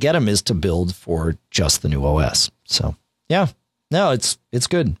only way to get them is to build for just the new OS. So yeah. No, it's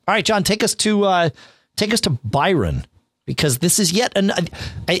good. All right, John, take us to Byron, because this is yet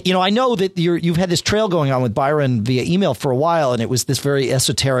I know that you've had this trail going on with Byron via email for a while, and it was this very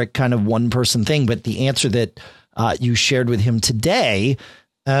esoteric kind of one person thing. But the answer that you shared with him today,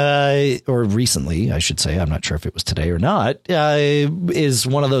 or recently, I should say, I'm not sure if it was today or not, is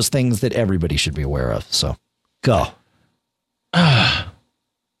one of those things that everybody should be aware of. So go. Oh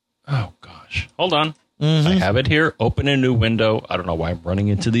gosh, hold on. Mm-hmm. I have it here. Open a new window. I don't know why I'm running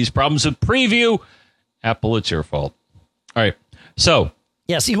into these problems with preview. Apple, it's your fault. All right. So.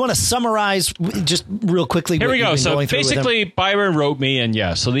 Yes, you want to summarize just real quickly. Here we go. So basically, Byron wrote me,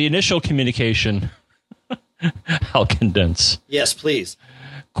 and so the initial communication, I'll condense. Yes, please.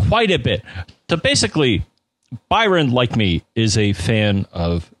 Quite a bit. So basically, Byron, like me, is a fan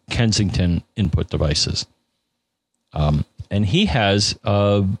of Kensington input devices. And he has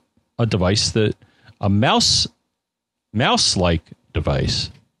a device a mouse-like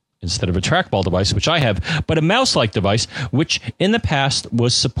device instead of a trackball device, which I have, but a mouse-like device, which in the past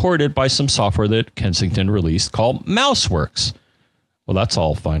was supported by some software that Kensington released called MouseWorks. Well, that's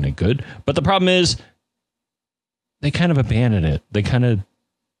all fine and good. But the problem is they kind of abandoned it. They kind of,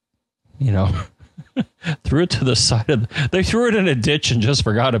 threw it to the side they threw it in a ditch and just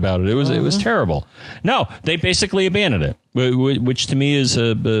forgot about it. It was terrible. No, they basically abandoned it, which to me is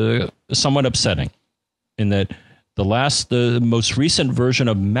somewhat upsetting. In that the most recent version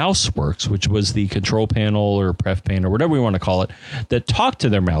of MouseWorks, which was the control panel or pref pane or whatever we want to call it, that talked to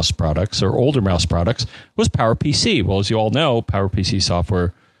their mouse products or older mouse products, was PowerPC. Well, as you all know, PowerPC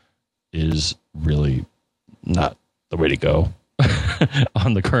software is really not the way to go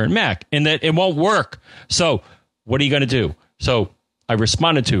on the current Mac, in that it won't work. So what are you going to do? So I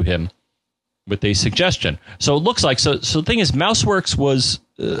responded to him with a suggestion. So it looks like, so the thing is, MouseWorks was,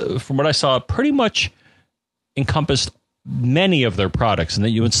 from what I saw, pretty much encompassed many of their products, and that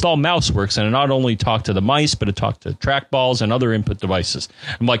you install MouseWorks and it not only talked to the mice, but it talked to trackballs and other input devices.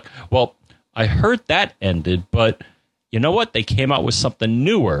 I'm like, well, I heard that ended, but you know what? They came out with something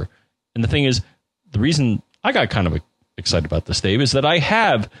newer. And the thing is, the reason I got kind of excited about this, Dave, is that I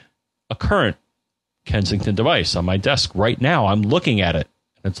have a current Kensington device on my desk right now. I'm looking at it,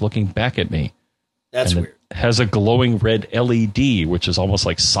 and it's looking back at me. That's weird. has a glowing red LED, which is almost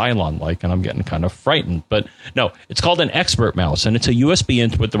like Cylon-like, and I'm getting kind of frightened. But no, it's called an Expert Mouse, and it's a USB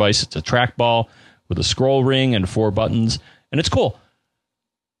input device. It's a trackball with a scroll ring and 4 buttons, and it's cool.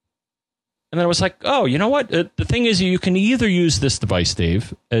 And then I was like, oh, you know what? The thing is, you can either use this device,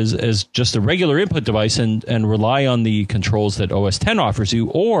 Dave, as just a regular input device and rely on the controls that OS X offers you,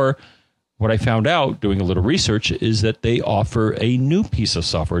 or what I found out doing a little research is that they offer a new piece of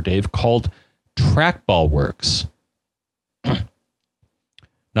software, Dave, called Trackball Works.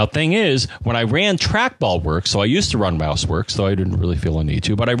 Now, thing is, when I ran Trackball Works, so I used to run MouseWorks, though I didn't really feel a need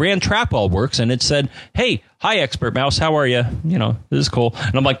to, but I ran Trackball Works, and it said, hey, hi, Expert Mouse, how are you? You know, this is cool.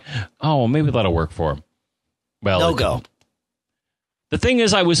 And I'm like, oh, maybe that'll work for him. Well, no go. The thing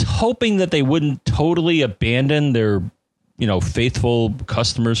is, I was hoping that they wouldn't totally abandon their, faithful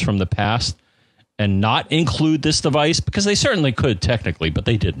customers from the past and not include this device, because they certainly could technically, but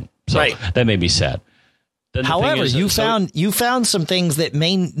they didn't. So that made me sad. However, you found some things that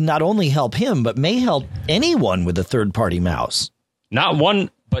may not only help him, but may help anyone with a third-party mouse. Not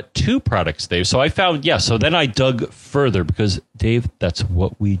one, but 2 products, Dave. So I found, so then I dug further because, Dave, that's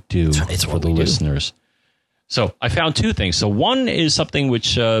what we do for the listeners. So I found 2 things. So one is something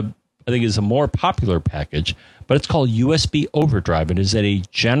which I think is a more popular package, but it's called USB Overdrive. It is a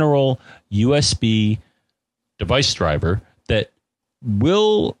general USB device driver that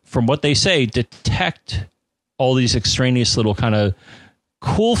will, from what they say, detect all these extraneous little kind of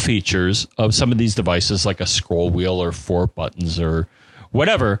cool features of some of these devices, like a scroll wheel or 4 buttons or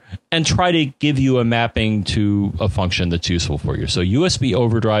whatever, and try to give you a mapping to a function that's useful for you. So USB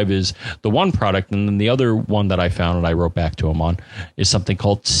Overdrive is the one product, and then the other one that I found and I wrote back to him on is something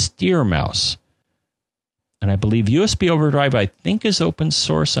called Steer Mouse. And I believe USB Overdrive, I think, is open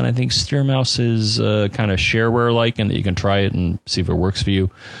source, and I think Steer Mouse is kind of shareware-like, and that you can try it and see if it works for you.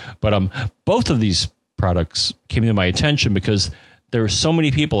 But both of these products came to my attention because there are so many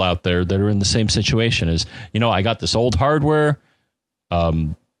people out there that are in the same situation as, I got this old hardware,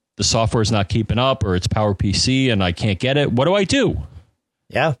 the software is not keeping up, or it's PowerPC and I can't get it. What do I do?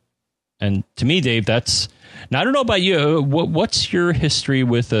 Yeah. And to me, Dave, that's, now I don't know about you. What's your history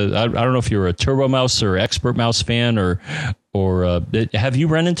with I don't know if you're a Turbo Mouse or Expert Mouse fan, or have you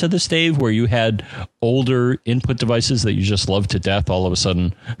run into this, Dave, where you had older input devices that you just love to death all of a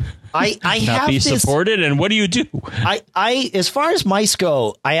sudden I not be supported? And what do you do? I as far as mice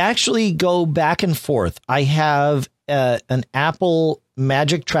go, I actually go back and forth. I have an Apple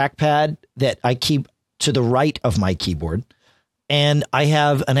Magic Trackpad that I keep to the right of my keyboard, and I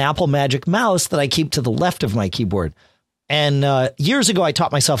have an Apple Magic Mouse that I keep to the left of my keyboard. And years ago, I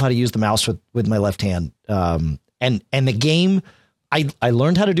taught myself how to use the mouse with my left hand. And the game, I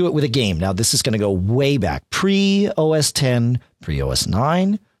learned how to do it with a game. Now, this is going to go way back. Pre-OS 10, pre-OS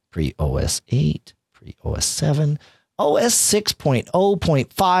 9, pre-OS 8, pre-OS 7, OS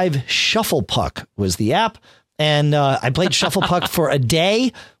 6.0.5, Shuffle Puck was the app. And I played Shuffle Puck for a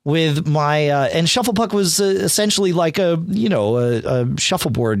day with my and Shuffle Puck was essentially like a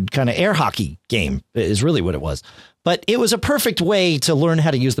shuffleboard kind of air hockey game is really what it was. But it was a perfect way to learn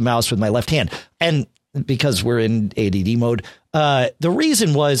how to use the mouse with my left hand. And because we're in ADD mode, the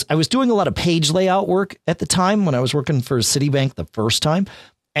reason was I was doing a lot of page layout work at the time when I was working for Citibank the first time.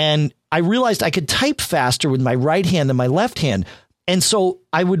 And I realized I could type faster with my right hand than my left hand. And so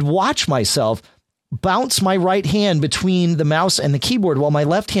I would watch myself bounce my right hand between the mouse and the keyboard while my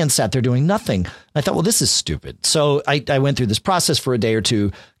left hand sat there doing nothing. I thought, well, this is stupid. So I went through this process for a day or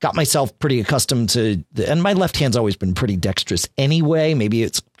two, got myself pretty accustomed to, and my left hand's always been pretty dexterous anyway. Maybe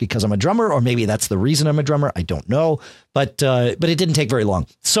it's because I'm a drummer, or maybe that's the reason I'm a drummer. I don't know, but it didn't take very long.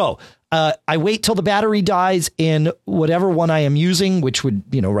 So I wait till the battery dies in whatever one I am using, which would,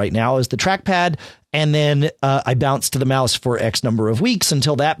 right now is the trackpad. And then I bounce to the mouse for X number of weeks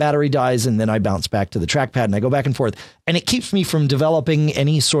until that battery dies. And then I bounce back to the trackpad and I go back and forth. And it keeps me from developing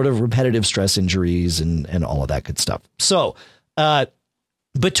any sort of repetitive stress injuries and all of that good stuff. So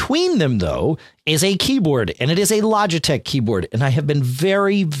between them, though, is a keyboard, and it is a Logitech keyboard. And I have been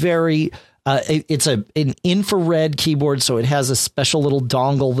very, very it's an infrared keyboard. So it has a special little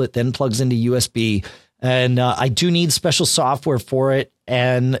dongle that then plugs into USB. And I do need special software for it.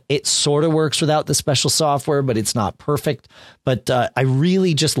 And it sort of works without the special software, but it's not perfect. But I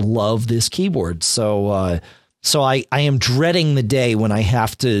really just love this keyboard. So I am dreading the day when I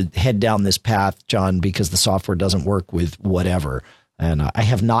have to head down this path, John, because the software doesn't work with whatever. And I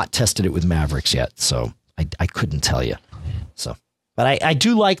have not tested it with Mavericks yet. So I couldn't tell you. So, but I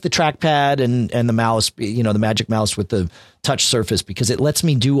do like the trackpad and the mouse, the Magic Mouse with the touch surface, because it lets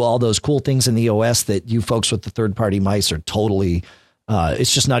me do all those cool things in the OS that you folks with the third party mice are totally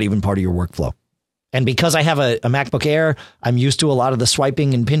it's just not even part of your workflow. And because I have a MacBook Air, I'm used to a lot of the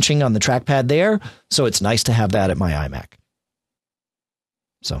swiping and pinching on the trackpad there. So it's nice to have that at my iMac.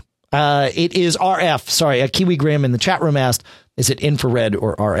 So it is RF. Sorry, Kiwi Graham in the chat room asked, is it infrared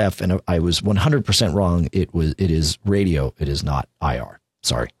or RF? And I was 100% wrong. It is radio. It is not IR.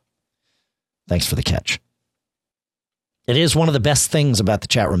 Sorry. Thanks for the catch. It is one of the best things about the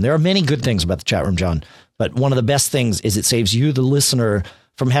chat room. There are many good things about the chat room, John, but one of the best things is it saves you, the listener,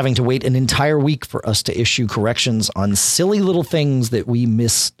 from having to wait an entire week for us to issue corrections on silly little things that we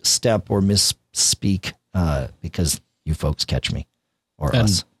misstep or misspeak because you folks catch me or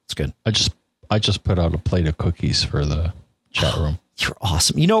us. It's good. I just put out a plate of cookies for the chat room. You're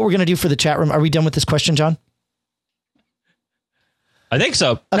awesome. You know what we're going to do for the chat room? Are we done with this question, John? I think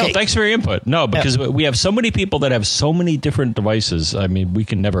so. Okay. No, thanks for your input. No, because we have so many people that have so many different devices. I mean, we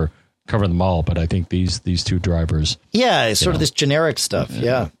can never cover them all, but I think these two drivers. Yeah, it's sort of this generic stuff.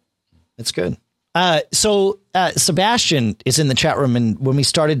 Yeah, it's good. So Sebastian is in the chat room, and when we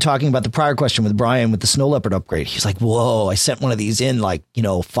started talking about the prior question with Brian with the Snow Leopard upgrade, he's like, whoa, I sent one of these in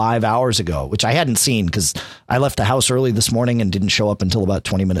 5 hours ago, which I hadn't seen because I left the house early this morning and didn't show up until about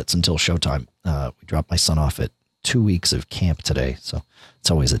 20 minutes until showtime. We dropped my son off at 2 weeks of camp today, so it's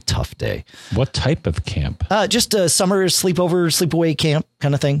always a tough day. What type of camp? Just a summer sleepover, sleepaway camp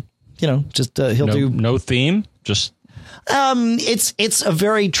kind of thing. Just he'll do no theme. Just it's a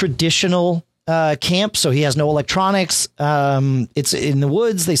very traditional camp, so he has no electronics. It's in the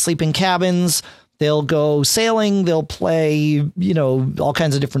woods. They sleep in cabins. They'll go sailing. They'll play, all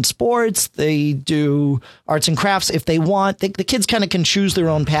kinds of different sports. They do arts and crafts if they want. The kids kind of can choose their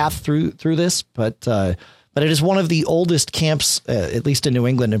own path through this, but it is one of the oldest camps, at least in New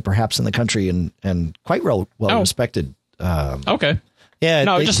England and perhaps in the country, and quite well respected. Okay. Yeah.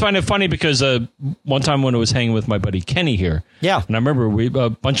 No, I just find it funny because one time when I was hanging with my buddy Kenny here, yeah, and I remember a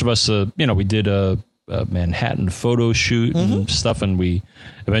bunch of us, we did a Manhattan photo shoot and stuff, and we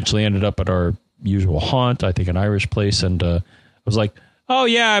eventually ended up at our usual haunt, I think an Irish place, and I was like, oh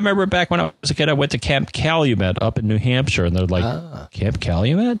yeah, I remember back when I was a kid, I went to Camp Calumet up in New Hampshire, and they're like, Camp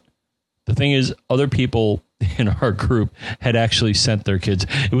Calumet? The thing is, other people in our group had actually sent their kids.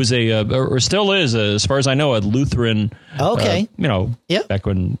 It was or still is, as far as I know, a Lutheran. Okay. Back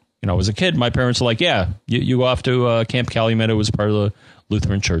when I was a kid, my parents were like, yeah, you go off to Camp Calumet. It was part of the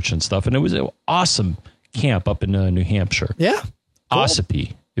Lutheran church and stuff. And it was an awesome camp up in New Hampshire. Yeah. Cool.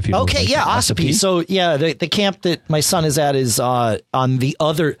 Ossipee. If you Ossipee. So yeah, the camp that my son is at is on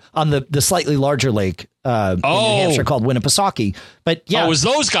the slightly larger lake in New Hampshire called Winnipesaukee. But yeah, it was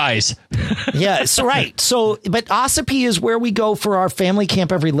those guys. Yeah, so right. So, but Ossipee is where we go for our family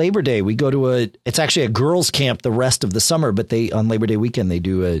camp every Labor Day. We go to it's actually a girls' camp the rest of the summer, but on Labor Day weekend they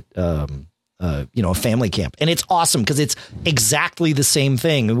do a family camp, and it's awesome because it's exactly the same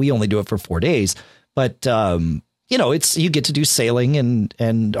thing, and we only do it for 4 days, but. You get to do sailing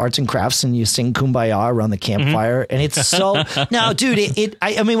and arts and crafts, and you sing Kumbaya around the campfire, and it's so now, dude.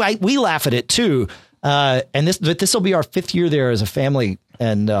 We laugh at it too, and this will be our 5th year there as a family,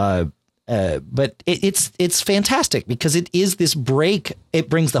 and but it's fantastic because it is this break. It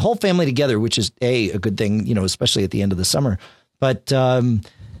brings the whole family together, which is a good thing, especially at the end of the summer. But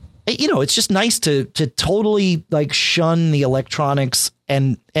it's just nice to totally shun the electronics.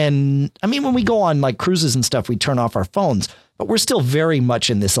 And I mean, when we go on cruises and stuff, we turn off our phones, but we're still very much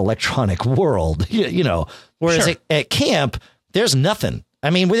in this electronic world, whereas sure. at camp, there's nothing. I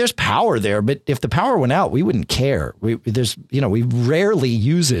mean, there's power there, but if the power went out, we wouldn't care. We rarely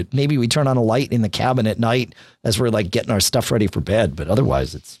use it. Maybe we turn on a light in the cabin at night as we're getting our stuff ready for bed. But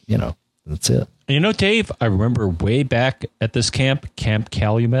otherwise it's, that's it. Dave, I remember way back at this Camp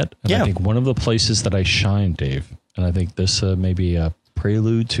Calumet. And I think one of the places that I shined, Dave, and I think this may be a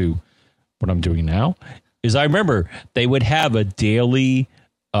prelude to what I'm doing now, is I remember they would have a daily,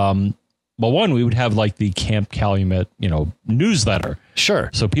 we would have the Camp Calumet, newsletter.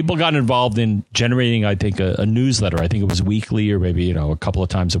 Sure. So people got involved in generating, I think, a newsletter. I think it was weekly or maybe, a couple of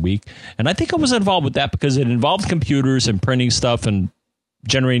times a week. And I think I was involved with that because it involved computers and printing stuff and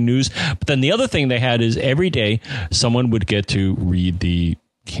generating news. But then the other thing they had is every day someone would get to read the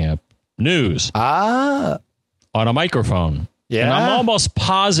camp news on a microphone. Yeah. And I'm almost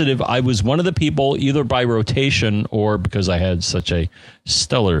positive I was one of the people, either by rotation or because I had such a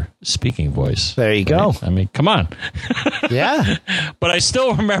stellar speaking voice. There you go. I mean, come on. Yeah. But I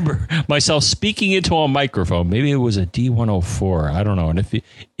still remember myself speaking into a microphone. Maybe it was a D104. I don't know. And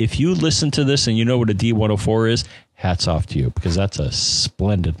if you listen to this and you know what a D104 is, hats off to you, because that's a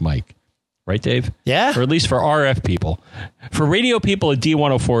splendid mic. Right, Dave? Yeah. Or at least for RF people. For radio people, a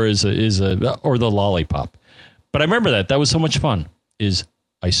D104 is or the Lollipop. But I remember that was so much fun, is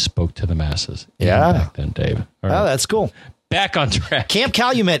I spoke to the masses. Yeah. Back then, Dave. All right. Oh, that's cool. Back on track. Camp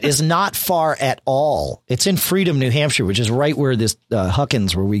Calumet is not far at all. It's in Freedom, New Hampshire, which is right where this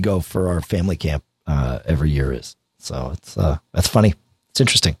Huckins, where we go for our family camp every year, is. So it's that's funny. It's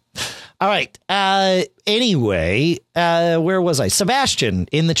interesting. All right. Anyway, where was I? Sebastian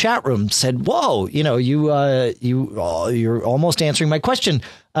in the chat room said, "Whoa, you're almost answering my question."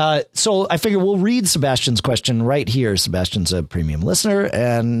 So I figure we'll read Sebastian's question right here. Sebastian's a premium listener,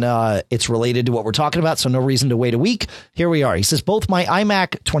 and it's related to what we're talking about, so no reason to wait a week. Here we are. He says, both my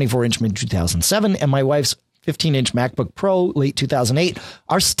iMac 24-inch mid-2007 and my wife's 15-inch MacBook Pro late 2008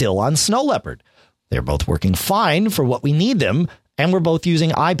 are still on Snow Leopard. They're both working fine for what we need them, and we're both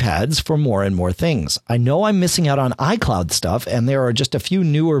using iPads for more and more things. I know I'm missing out on iCloud stuff, and there are just a few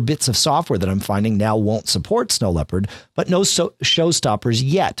newer bits of software that I'm finding now won't support Snow Leopard, but no showstoppers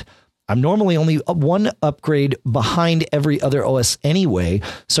yet. I'm normally only one upgrade behind every other OS anyway,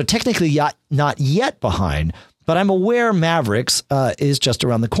 so technically not yet behind, but I'm aware Mavericks is just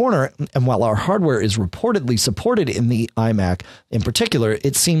around the corner, and while our hardware is reportedly supported in the iMac in particular,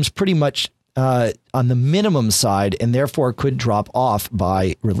 it seems pretty much on the minimum side and therefore could drop off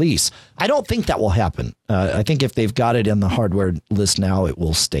by release. I don't think that will happen. I think if they've got it in the hardware list now, it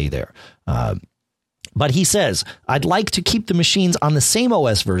will stay there. But he says, I'd like to keep the machines on the same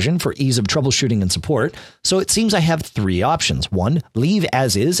OS version for ease of troubleshooting and support. So it seems I have three options. One, leave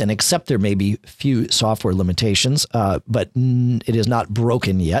as is and accept there may be few software limitations, but it is not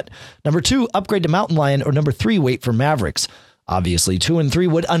broken yet. Number two, upgrade to Mountain Lion, or number three, wait for Mavericks. Obviously, 2 and 3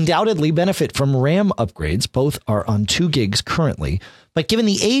 would undoubtedly benefit from RAM upgrades. Both are on 2 gigs currently. But given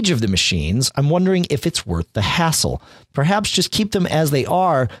the age of the machines, I'm wondering if it's worth the hassle. Perhaps just keep them as they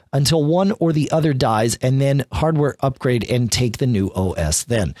are until one or the other dies and then hardware upgrade and take the new OS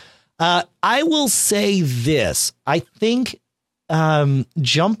then. I will say this. I think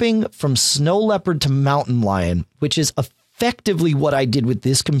jumping from Snow Leopard to Mountain Lion, which is effectively what I did with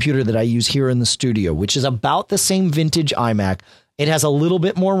this computer that I use here in the studio, which is about the same vintage iMac. It has a little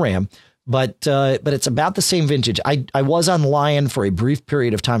bit more RAM, but it's about the same vintage. I was on Lion for a brief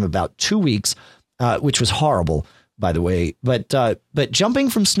period of time, about 2 weeks, which was horrible, by the way. But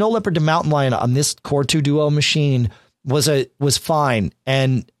jumping from Snow Leopard to Mountain Lion on this Core 2 Duo machine was fine,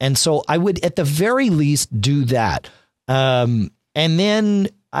 and so I would at the very least do that, and then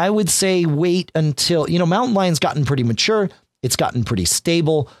I would say wait until, Mountain Lion's gotten pretty mature. It's gotten pretty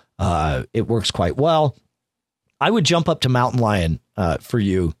stable. It works quite well. I would jump up to Mountain Lion for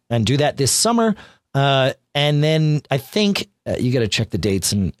you and do that this summer. And then I think you got to check the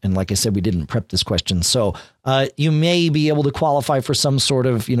dates. And like I said, we didn't prep this question. So you may be able to qualify for some sort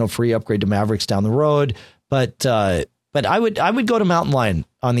of, free upgrade to Mavericks down the road. But I would go to Mountain Lion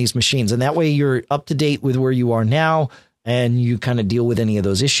on these machines. And that way you're up to date with where you are now, and you kind of deal with any of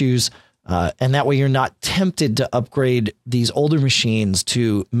those issues. And that way you're not tempted to upgrade these older machines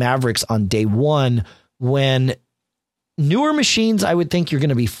to Mavericks on day one, when newer machines, I would think you're going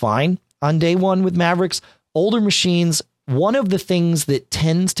to be fine on day one with Mavericks. Older machines, one of the things that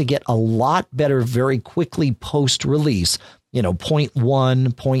tends to get a lot better very quickly post-release, 0.1,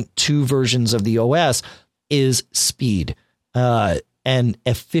 0.2 versions of the OS, is speed and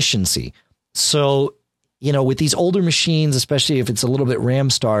efficiency. So, with these older machines, especially if it's a little bit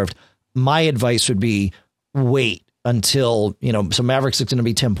RAM starved, my advice would be wait until, so Mavericks is going to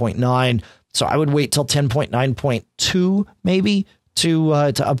be 10.9. So I would wait till 10.9.2 maybe to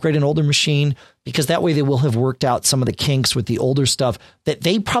upgrade an older machine, because that way they will have worked out some of the kinks with the older stuff that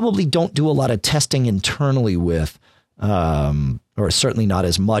they probably don't do a lot of testing internally with, or certainly not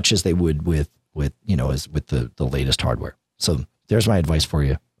as much as they would with the latest hardware. So there's my advice for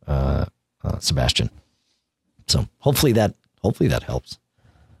you, Sebastian. So hopefully that helps.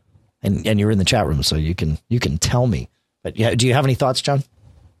 And you're in the chat room, so you can tell me. But yeah, do you have any thoughts, John?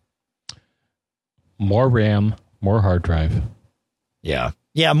 More RAM, more hard drive. Yeah,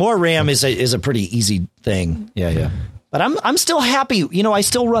 more RAM is a pretty easy thing. Yeah. But I'm still happy. I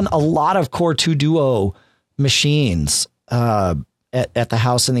still run a lot of Core 2 Duo machines at the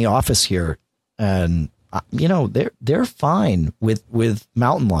house in the office here, and they're fine with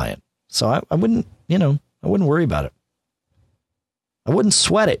Mountain Lion. So I wouldn't worry about it. I wouldn't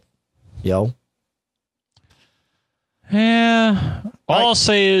sweat it, yo. Yeah. All I'll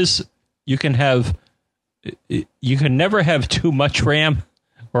say is you can never have too much RAM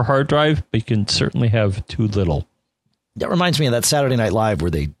or hard drive, but you can certainly have too little. That reminds me of that Saturday Night Live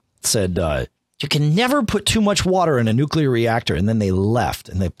where they said, you can never put too much water in a nuclear reactor. And then they left,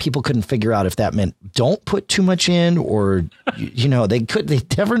 and the people couldn't figure out if that meant don't put too much in, or, they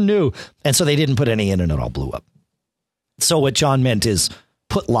never knew. And so they didn't put any in, and it all blew up. So what John meant is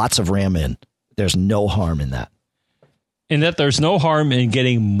put lots of RAM in. There's no harm in that. In that there's no harm in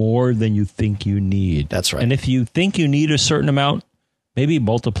getting more than you think you need. That's right. And if you think you need a certain amount, maybe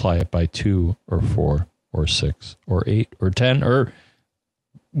multiply it by 2 or 4 or 6 or 8 or 10 or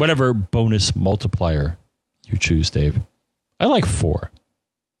whatever bonus multiplier you choose, Dave. I like 4.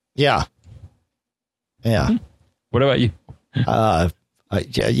 Yeah. Yeah. What about you?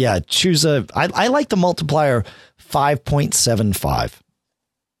 Yeah. Choose I like the multiplier 5.75.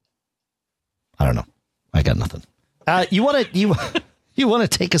 I don't know. I got nothing. You want to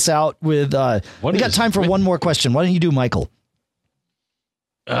take us out with, we got time for one more question. Why don't you do Michael?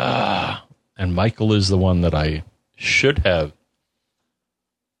 And Michael is the one that I should have.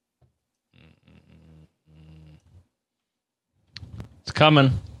 It's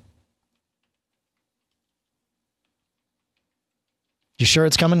coming. You sure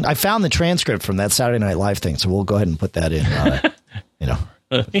it's coming? I found the transcript from that Saturday Night Live thing, so we'll go ahead and put that in.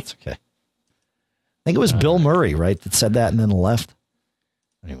 It's okay. I think it was Bill Murray, right, that said that and then left.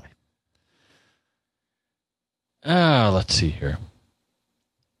 Anyway. Let's see here.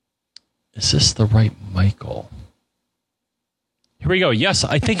 Is this the right Michael? Here we go. Yes,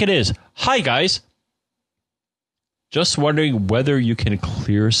 I think it is. Hi, guys. Just wondering whether you can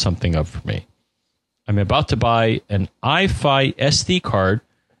clear something up for me. I'm about to buy an iFi SD card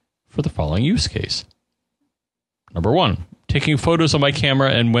for the following use case. Number 1, taking photos on my camera,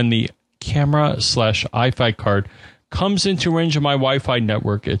 and when the camera/iFi card comes into range of my Wi-Fi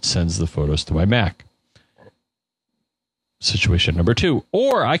network, it sends the photos to my Mac. Situation number 2,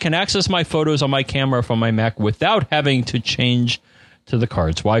 or I can access my photos on my camera from my Mac without having to change to the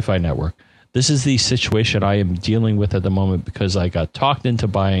card's Wi-Fi network. This is the situation I am dealing with at the moment because I got talked into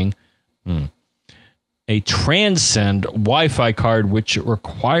buying a Transcend Wi-Fi card, which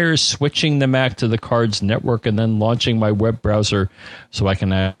requires switching the Mac to the card's network and then launching my web browser so I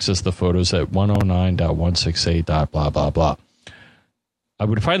can access the photos at 109.168. Blah, blah, blah. I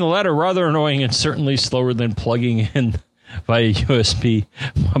would find the latter rather annoying and certainly slower than plugging in via USB.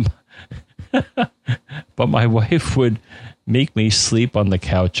 But my wife would make me sleep on the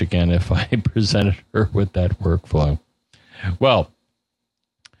couch again if I presented her with that workflow. Well,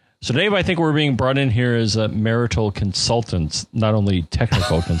 so Dave, I think we're being brought in here as marital consultants, not only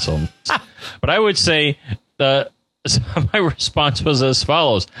technical consultants. But I would say my response was as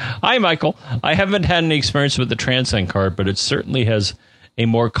follows. Hi, Michael. I haven't had any experience with the Transcend card, but it certainly has a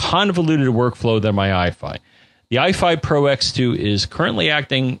more convoluted workflow than my iFi. The iFi Pro X2 is currently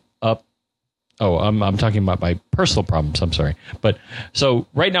acting up. Oh, I'm talking about my personal problems. I'm sorry. But so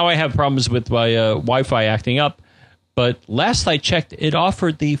right now I have problems with my Wi-Fi acting up. But last I checked, it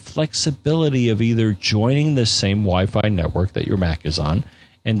offered the flexibility of either joining the same Wi-Fi network that your Mac is on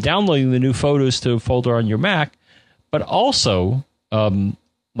and downloading the new photos to a folder on your Mac. But also,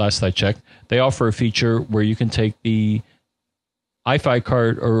 last I checked, they offer a feature where you can take the iFi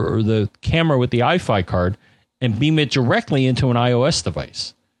card or the camera with the iFi card and beam it directly into an iOS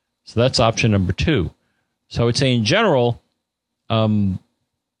device. So that's option number 2. So I would say in general, the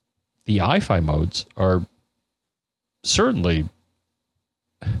iFi modes are certainly,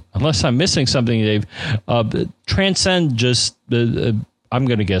 unless I'm missing something, Dave, Transcend just, I'm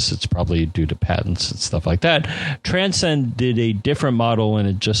going to guess it's probably due to patents and stuff like that. Transcend did a different model and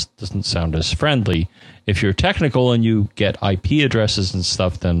it just doesn't sound as friendly. If you're technical and you get IP addresses and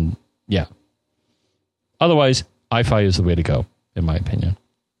stuff, then yeah. Otherwise, iFi is the way to go, in my opinion.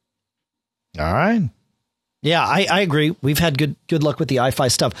 All right. Yeah, I agree. We've had good luck with the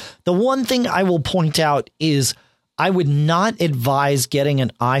iFi stuff. The one thing I will point out is I would not advise getting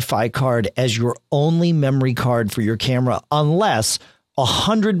an iFi card as your only memory card for your camera unless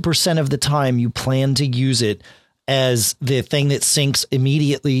 100% of the time you plan to use it as the thing that syncs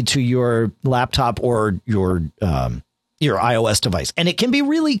immediately to your laptop or your iOS device. And it can be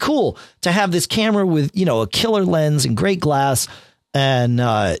really cool to have this camera with, a killer lens and great glass. And,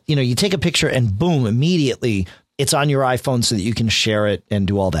 you take a picture and boom, immediately it's on your iPhone so that you can share it and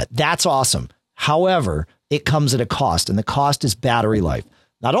do all that. That's awesome. However, it comes at a cost, and the cost is battery life.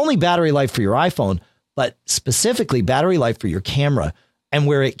 Not only battery life for your iPhone, but specifically battery life for your camera. And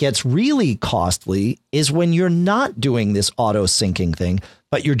where it gets really costly is when you're not doing this auto syncing thing,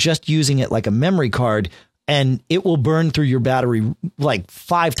 but you're just using it like a memory card, and it will burn through your battery like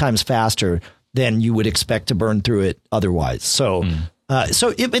 5 times faster than you would expect to burn through it otherwise. So,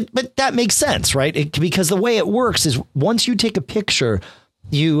 but that makes sense, right? Because the way it works is once you take a picture,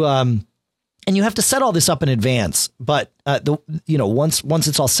 you and you have to set all this up in advance. But once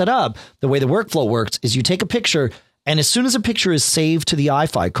it's all set up, the way the workflow works is you take a picture, and as soon as a picture is saved to the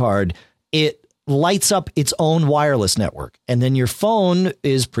iFi card, it lights up its own wireless network. And then your phone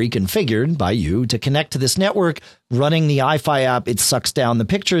is pre-configured by you to connect to this network. Running the iFi app, it sucks down the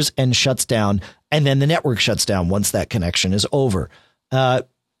pictures and shuts down. And then the network shuts down once that connection is over.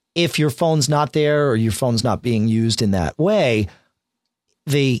 If your phone's not there or your phone's not being used in that way,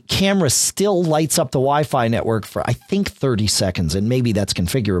 the camera still lights up the Wi-Fi network for, I think, 30 seconds. And maybe that's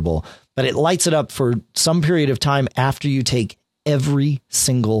configurable, but it lights it up for some period of time after you take every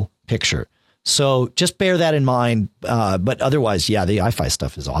single picture. So just bear that in mind. But otherwise, yeah, the iFi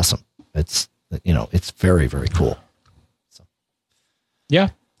stuff is awesome. It's, it's very, very cool. So. Yeah,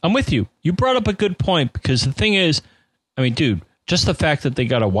 I'm with you. You brought up a good point, because the thing is, I mean, dude, just the fact that they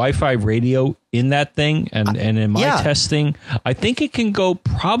got a Wi-Fi radio in that thing, and in my testing, I think it can go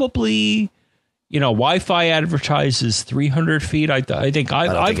probably, Wi-Fi advertises 300 feet. I think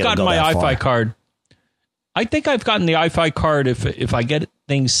I've gotten my iFi card. I think I've gotten the iFi card if I get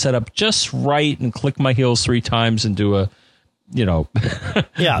things set up just right and click my heels 3 times and do a,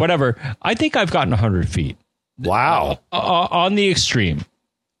 whatever. I think I've gotten 100 feet. Wow. On the extreme,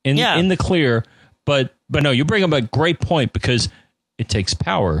 in the clear. But no, you bring up a great point, because it takes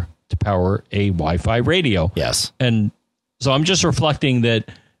power to power a Wi-Fi radio. Yes. And so I'm just reflecting that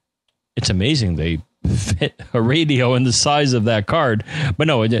it's amazing they fit a radio in the size of that card. But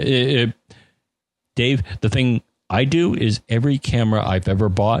no, Dave, the thing I do is every camera I've ever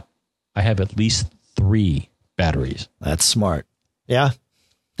bought, I have at least 3 batteries. That's smart. Yeah.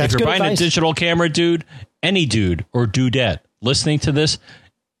 If you're buying a digital camera, dude, any dude or dudette listening to this,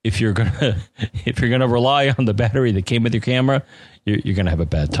 if you're gonna rely on the battery that came with your camera, you're gonna have a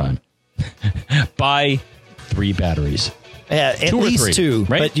bad time. Buy 3 batteries. Yeah, at least 2.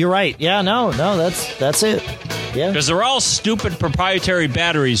 Right? But you're right. Yeah, no, that's it. Yeah, because they're all stupid proprietary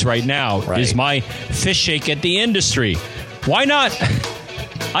batteries right now. Right. Is my fish shake at the industry? Why not?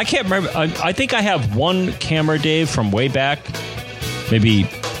 I can't remember. I think I have one camera, Dave, from way back, maybe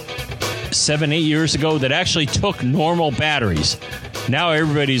 7-8 years ago, that actually took normal batteries. Now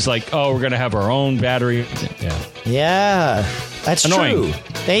everybody's like, oh, we're going to have our own battery. Yeah, that's annoying. True.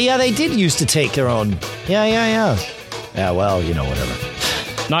 They did used to take their own. Yeah. Yeah, well, whatever.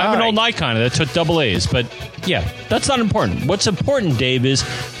 No, I have an old Nikon that took AA's, but yeah, that's not important. What's important, Dave, is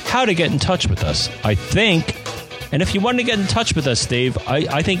how to get in touch with us. I think, and if you want to get in touch with us, Dave,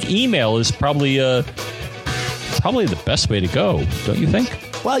 I think email is probably the best way to go, don't you think?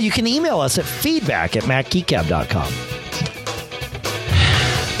 Well, you can email us at feedback@macgeekgab.com.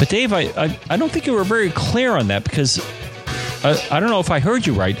 But Dave, I don't think you were very clear on that, because I don't know if I heard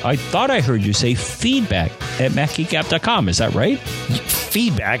you right. I thought I heard you say feedback@macgeekgab.com. Is that right?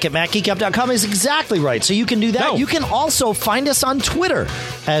 Feedback@macgeekgab.com is exactly right. So you can do that. No. You can also find us on Twitter,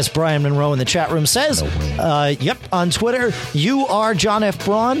 as Brian Monroe in the chat room says. Yep, on Twitter. You are John F.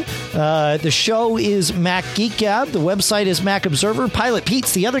 Braun. The show is Mac Geek Gab. The website is Mac Observer. Pilot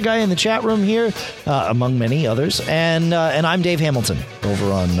Pete's the other guy in the chat room here, among many others. And I'm Dave Hamilton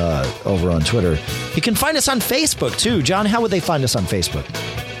over on Twitter. You can find us on Facebook too. John, how would they find us on Facebook?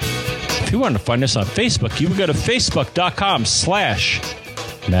 If you want to find us on Facebook, you would go to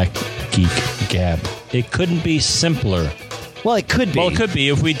facebook.com/MacGeekGab. It couldn't be simpler. Well, it could be. Well, it could be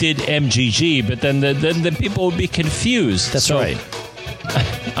if we did MGG, but then the people would be confused. That's right.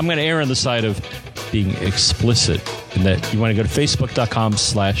 I'm going to err on the side of being explicit in that you want to go to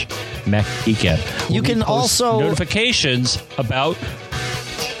facebook.com/MacGeekGab. You can also notifications about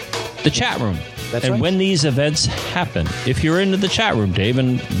the chat room. That's and right. When these events happen, if you're into the chat room, Dave,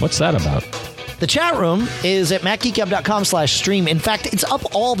 and what's that about? The chat room is at macgeekgab.com/stream. In fact, it's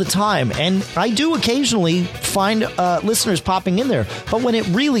up all the time, and I do occasionally find listeners popping in there. But when it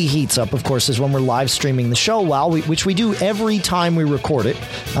really heats up, of course, is when we're live streaming the show, which we do every time we record it.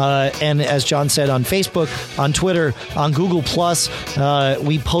 And as John said, on Facebook, on Twitter, on Google+,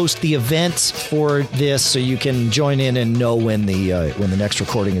 we post the events for this, so you can join in and know when the next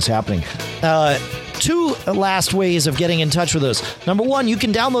recording is happening. 2 last ways of getting in touch with us. Number 1, you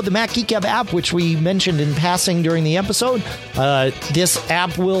can download the Mac Geek Gab app, which we mentioned in passing during the episode. This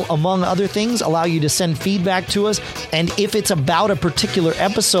app will, among other things, allow you to send feedback to us. And if it's about a particular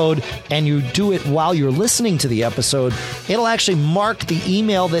episode and you do it while you're listening to the episode, it'll actually mark the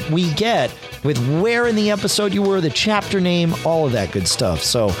email that we get with where in the episode you were, the chapter name, all of that good stuff.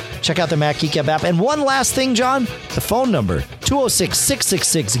 So check out the Mac Geek Gab app. And one last thing, John, the phone number,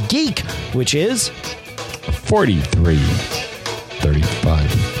 206-666-GEEK, which is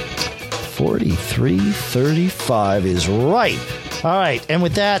 4335. 4335 is right. All right, and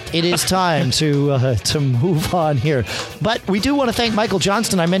with that, it is time to move on here. But we do want to thank Michael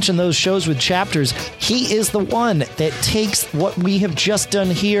Johnston. I mentioned those shows with chapters. He is the one that takes what we have just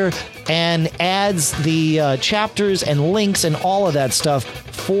done here and adds the chapters and links and all of that stuff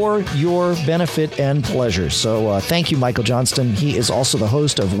for your benefit and pleasure. So thank you, Michael Johnston. He is also the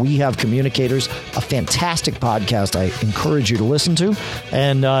host of We Have Communicators, a fantastic podcast I encourage you to listen to,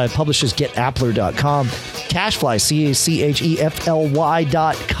 and publishes getappler.com. Cashfly,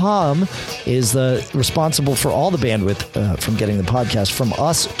 CACHEFLY.com, is responsible for all the bandwidth from getting the podcast from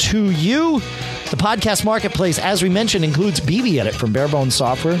us to you. The podcast marketplace, as we mentioned, includes BB Edit from Barebones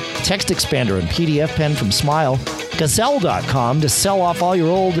Software, Text Expander and PDF Pen from Smile, Gazelle.com to sell off all your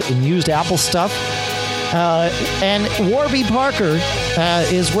old and used Apple stuff, and Warby Parker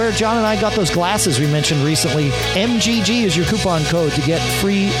is where John and I got those glasses we mentioned recently. MGG is your coupon code to get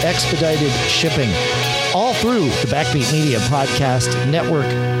free expedited shipping. All through the Backbeat Media Podcast Network.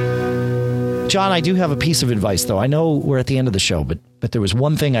 John, I do have a piece of advice, though. I know we're at the end of the show, but there was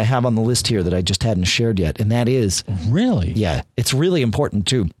one thing I have on the list here that I just hadn't shared yet, and that is... Really? Yeah, it's really important,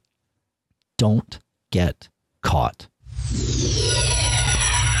 too. Don't get caught.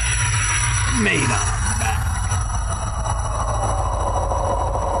 Made up.